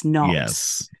 It's not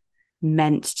yes,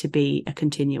 meant to be a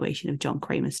continuation of John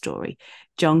Kramer's story.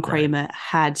 John Right. Kramer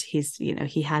had his,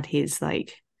 he had his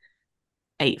like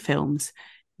 8 films.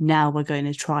 Now we're going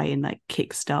to try and like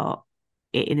kickstart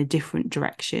it in a different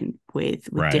direction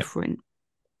Right.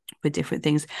 with different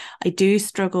things. I do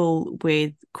struggle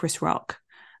with Chris Rock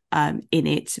in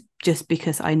it just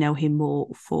because I know him more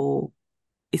for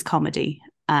his comedy,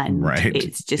 and Right.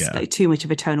 it's just Yeah. like too much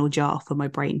of a tonal jar for my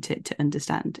brain to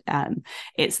understand.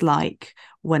 It's like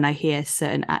when I hear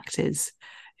certain actors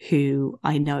who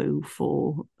I know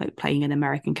for like playing an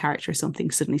American character or something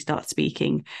suddenly start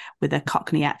speaking with a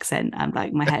Cockney accent. I'm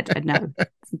like, my head, no,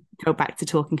 go back to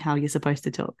talking how you're supposed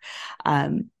to talk.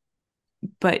 Um,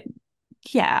 but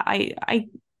yeah, I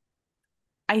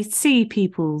see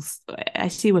I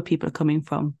see where people are coming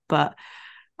from, but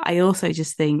I also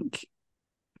just think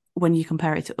when you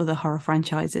compare it to other horror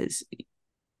franchises,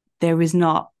 there is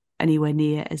not anywhere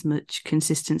near as much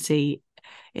consistency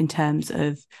in terms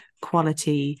of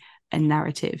quality and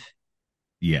narrative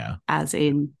Yeah. as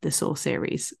in the Saw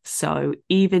series. So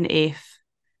even if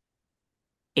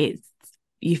it's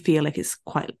you feel like it's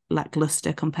quite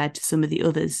lackluster compared to some of the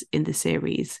others in the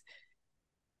series,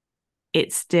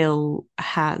 it still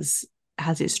has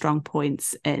its strong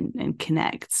points and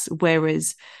connects.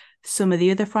 Whereas some of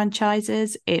the other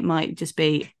franchises, it might just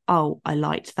be, oh, I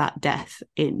liked that death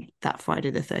in that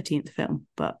Friday the 13th film.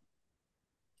 But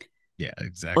Yeah, other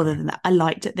exactly. than that, I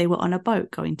liked that they were on a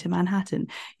boat going to Manhattan.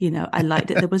 I liked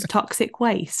that there was toxic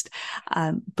waste.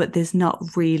 But there's not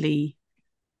really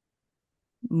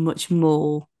much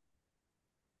more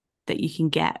that you can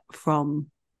get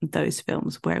from those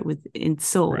films. Where with in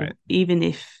Saw, Right. even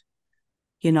if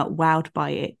you're not wowed by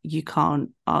it, you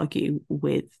can't argue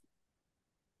with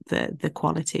the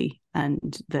quality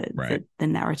and Right. the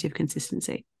narrative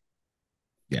consistency.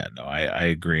 Yeah, no, I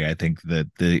agree. I think that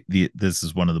the this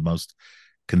is one of the most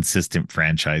consistent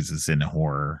franchises in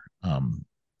horror. And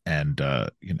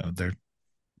they're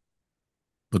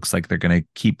looks like they're gonna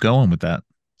keep going with that.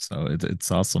 So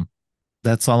it's awesome.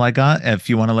 That's all I got. If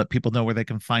you want to let people know where they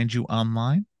can find you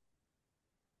online.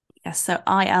 Yes, so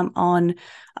I am on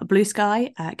Blue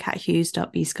Sky at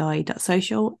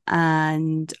cathughes.bsky.social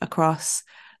and across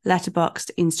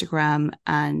Letterboxd, Instagram,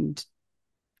 and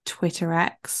Twitter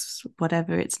X,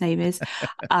 whatever its name is.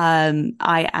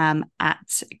 I am at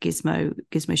Gizmo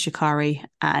Shikari,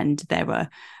 and there are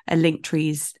link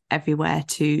trees everywhere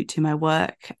to my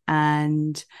work.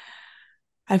 And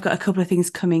I've got a couple of things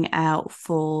coming out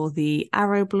for the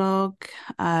Arrow blog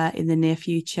in the near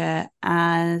future,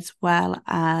 as well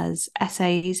as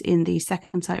essays in the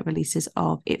second site releases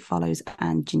of It Follows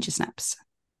and Ginger Snaps.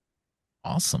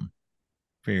 Awesome.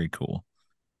 Very cool.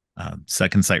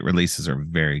 Second site releases are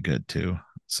very good too.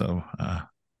 So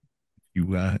you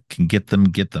can get them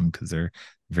because they're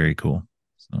very cool.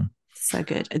 So So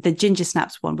good. The Ginger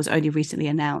Snaps one was only recently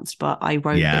announced, but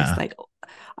yeah.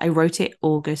 I wrote it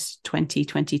August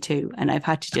 2022, and Oh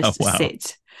wow.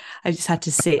 I've just had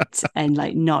to sit and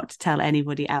like not tell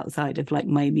anybody outside of like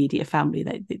my immediate family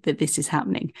that this is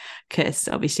happening, because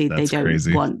obviously they That's don't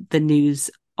crazy. want the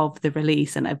news of the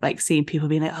release. And I've like seen people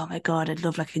being like, oh my God, I'd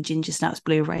love like a Ginger Snaps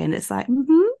Blu-ray. And it's like,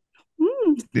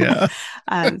 Yeah.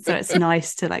 so it's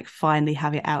nice to like finally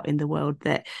have it out in the world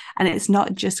that, and it's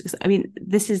not just, I mean,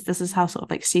 this is how sort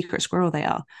of like secret squirrel they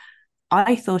are.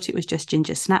 I thought it was just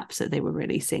Ginger Snaps that they were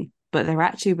releasing, but they're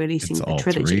actually It's releasing the all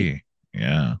trilogy. three.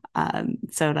 Yeah.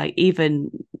 So like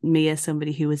even me as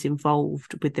somebody who was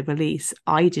involved with the release,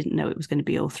 I didn't know it was going to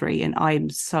be all three, and I'm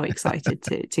so excited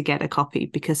to get a copy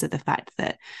because of the fact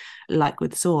that, like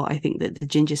with Saw, I think that the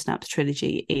Ginger Snaps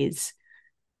trilogy is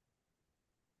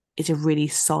a really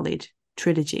solid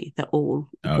trilogy that all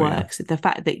Oh yeah. works. The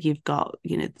fact that you've got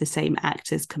the same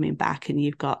actors coming back, and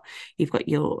you've got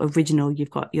your original, you've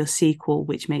got your sequel,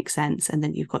 which makes sense, and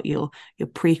then you've got your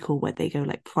prequel where they go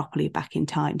like properly back in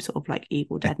time, sort of like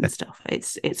Evil Dead and stuff.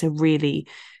 It's a really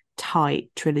tight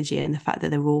trilogy, and the fact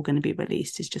that they're all going to be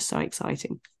released is just so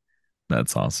exciting.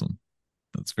 That's awesome.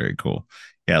 That's very cool.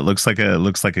 Yeah, it looks like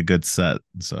a good set.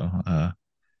 So yeah,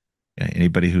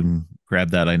 anybody who can grab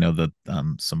that, I know that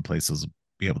some places will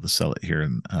be able to sell it here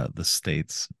in the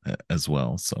States as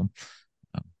well. So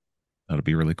um, that'll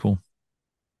be really cool.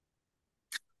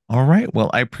 All right. Well,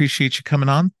 I appreciate you coming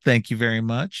on. Thank you very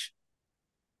much.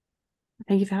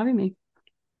 Thank you for having me.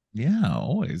 Yeah,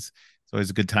 always. It's always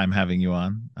a good time having you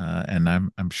on. And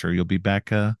I'm sure you'll be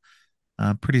back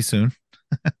pretty soon.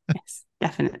 Yes,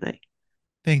 definitely.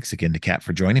 Thanks again to Kat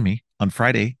for joining me. On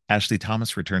Friday, Ashley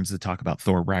Thomas returns to talk about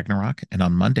Thor Ragnarok, and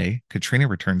on Monday, Katrina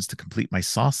returns to complete my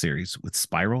Saw series with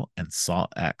Spiral and Saw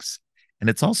X.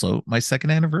 And it's also my second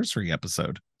anniversary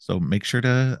episode. So make sure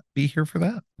to be here for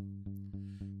that.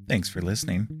 Thanks for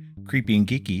listening. Creepy and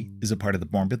Geeky is a part of the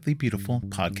Morbidly Beautiful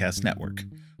podcast network.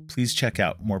 Please check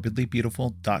out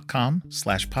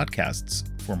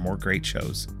morbidlybeautiful.com/podcasts for more great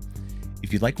shows.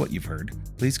 If you like what you've heard,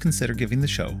 please consider giving the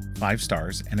show 5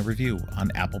 stars and a review on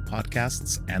Apple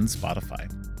Podcasts and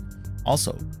Spotify.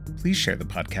 Also, please share the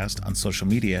podcast on social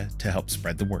media to help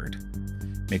spread the word.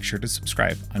 Make sure to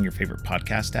subscribe on your favorite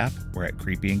podcast app or at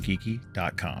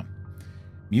creepyandgeeky.com.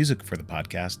 Music for the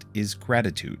podcast is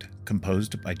Gratitude,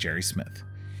 composed by Jerry Smith.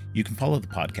 You can follow the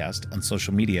podcast on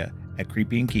social media at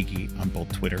Creepy and Geeky on both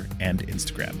Twitter and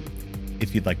Instagram.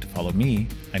 If you'd like to follow me,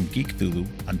 I'm Geek Thulu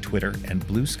on Twitter and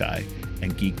Blue Sky,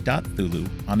 and geek.thulu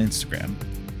on Instagram.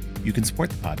 You can support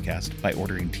the podcast by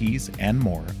ordering teas and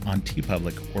more on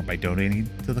TeePublic or by donating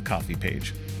to the coffee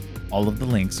page. All of the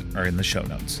links are in the show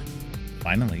notes.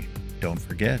 Finally, don't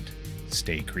forget,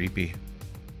 stay creepy.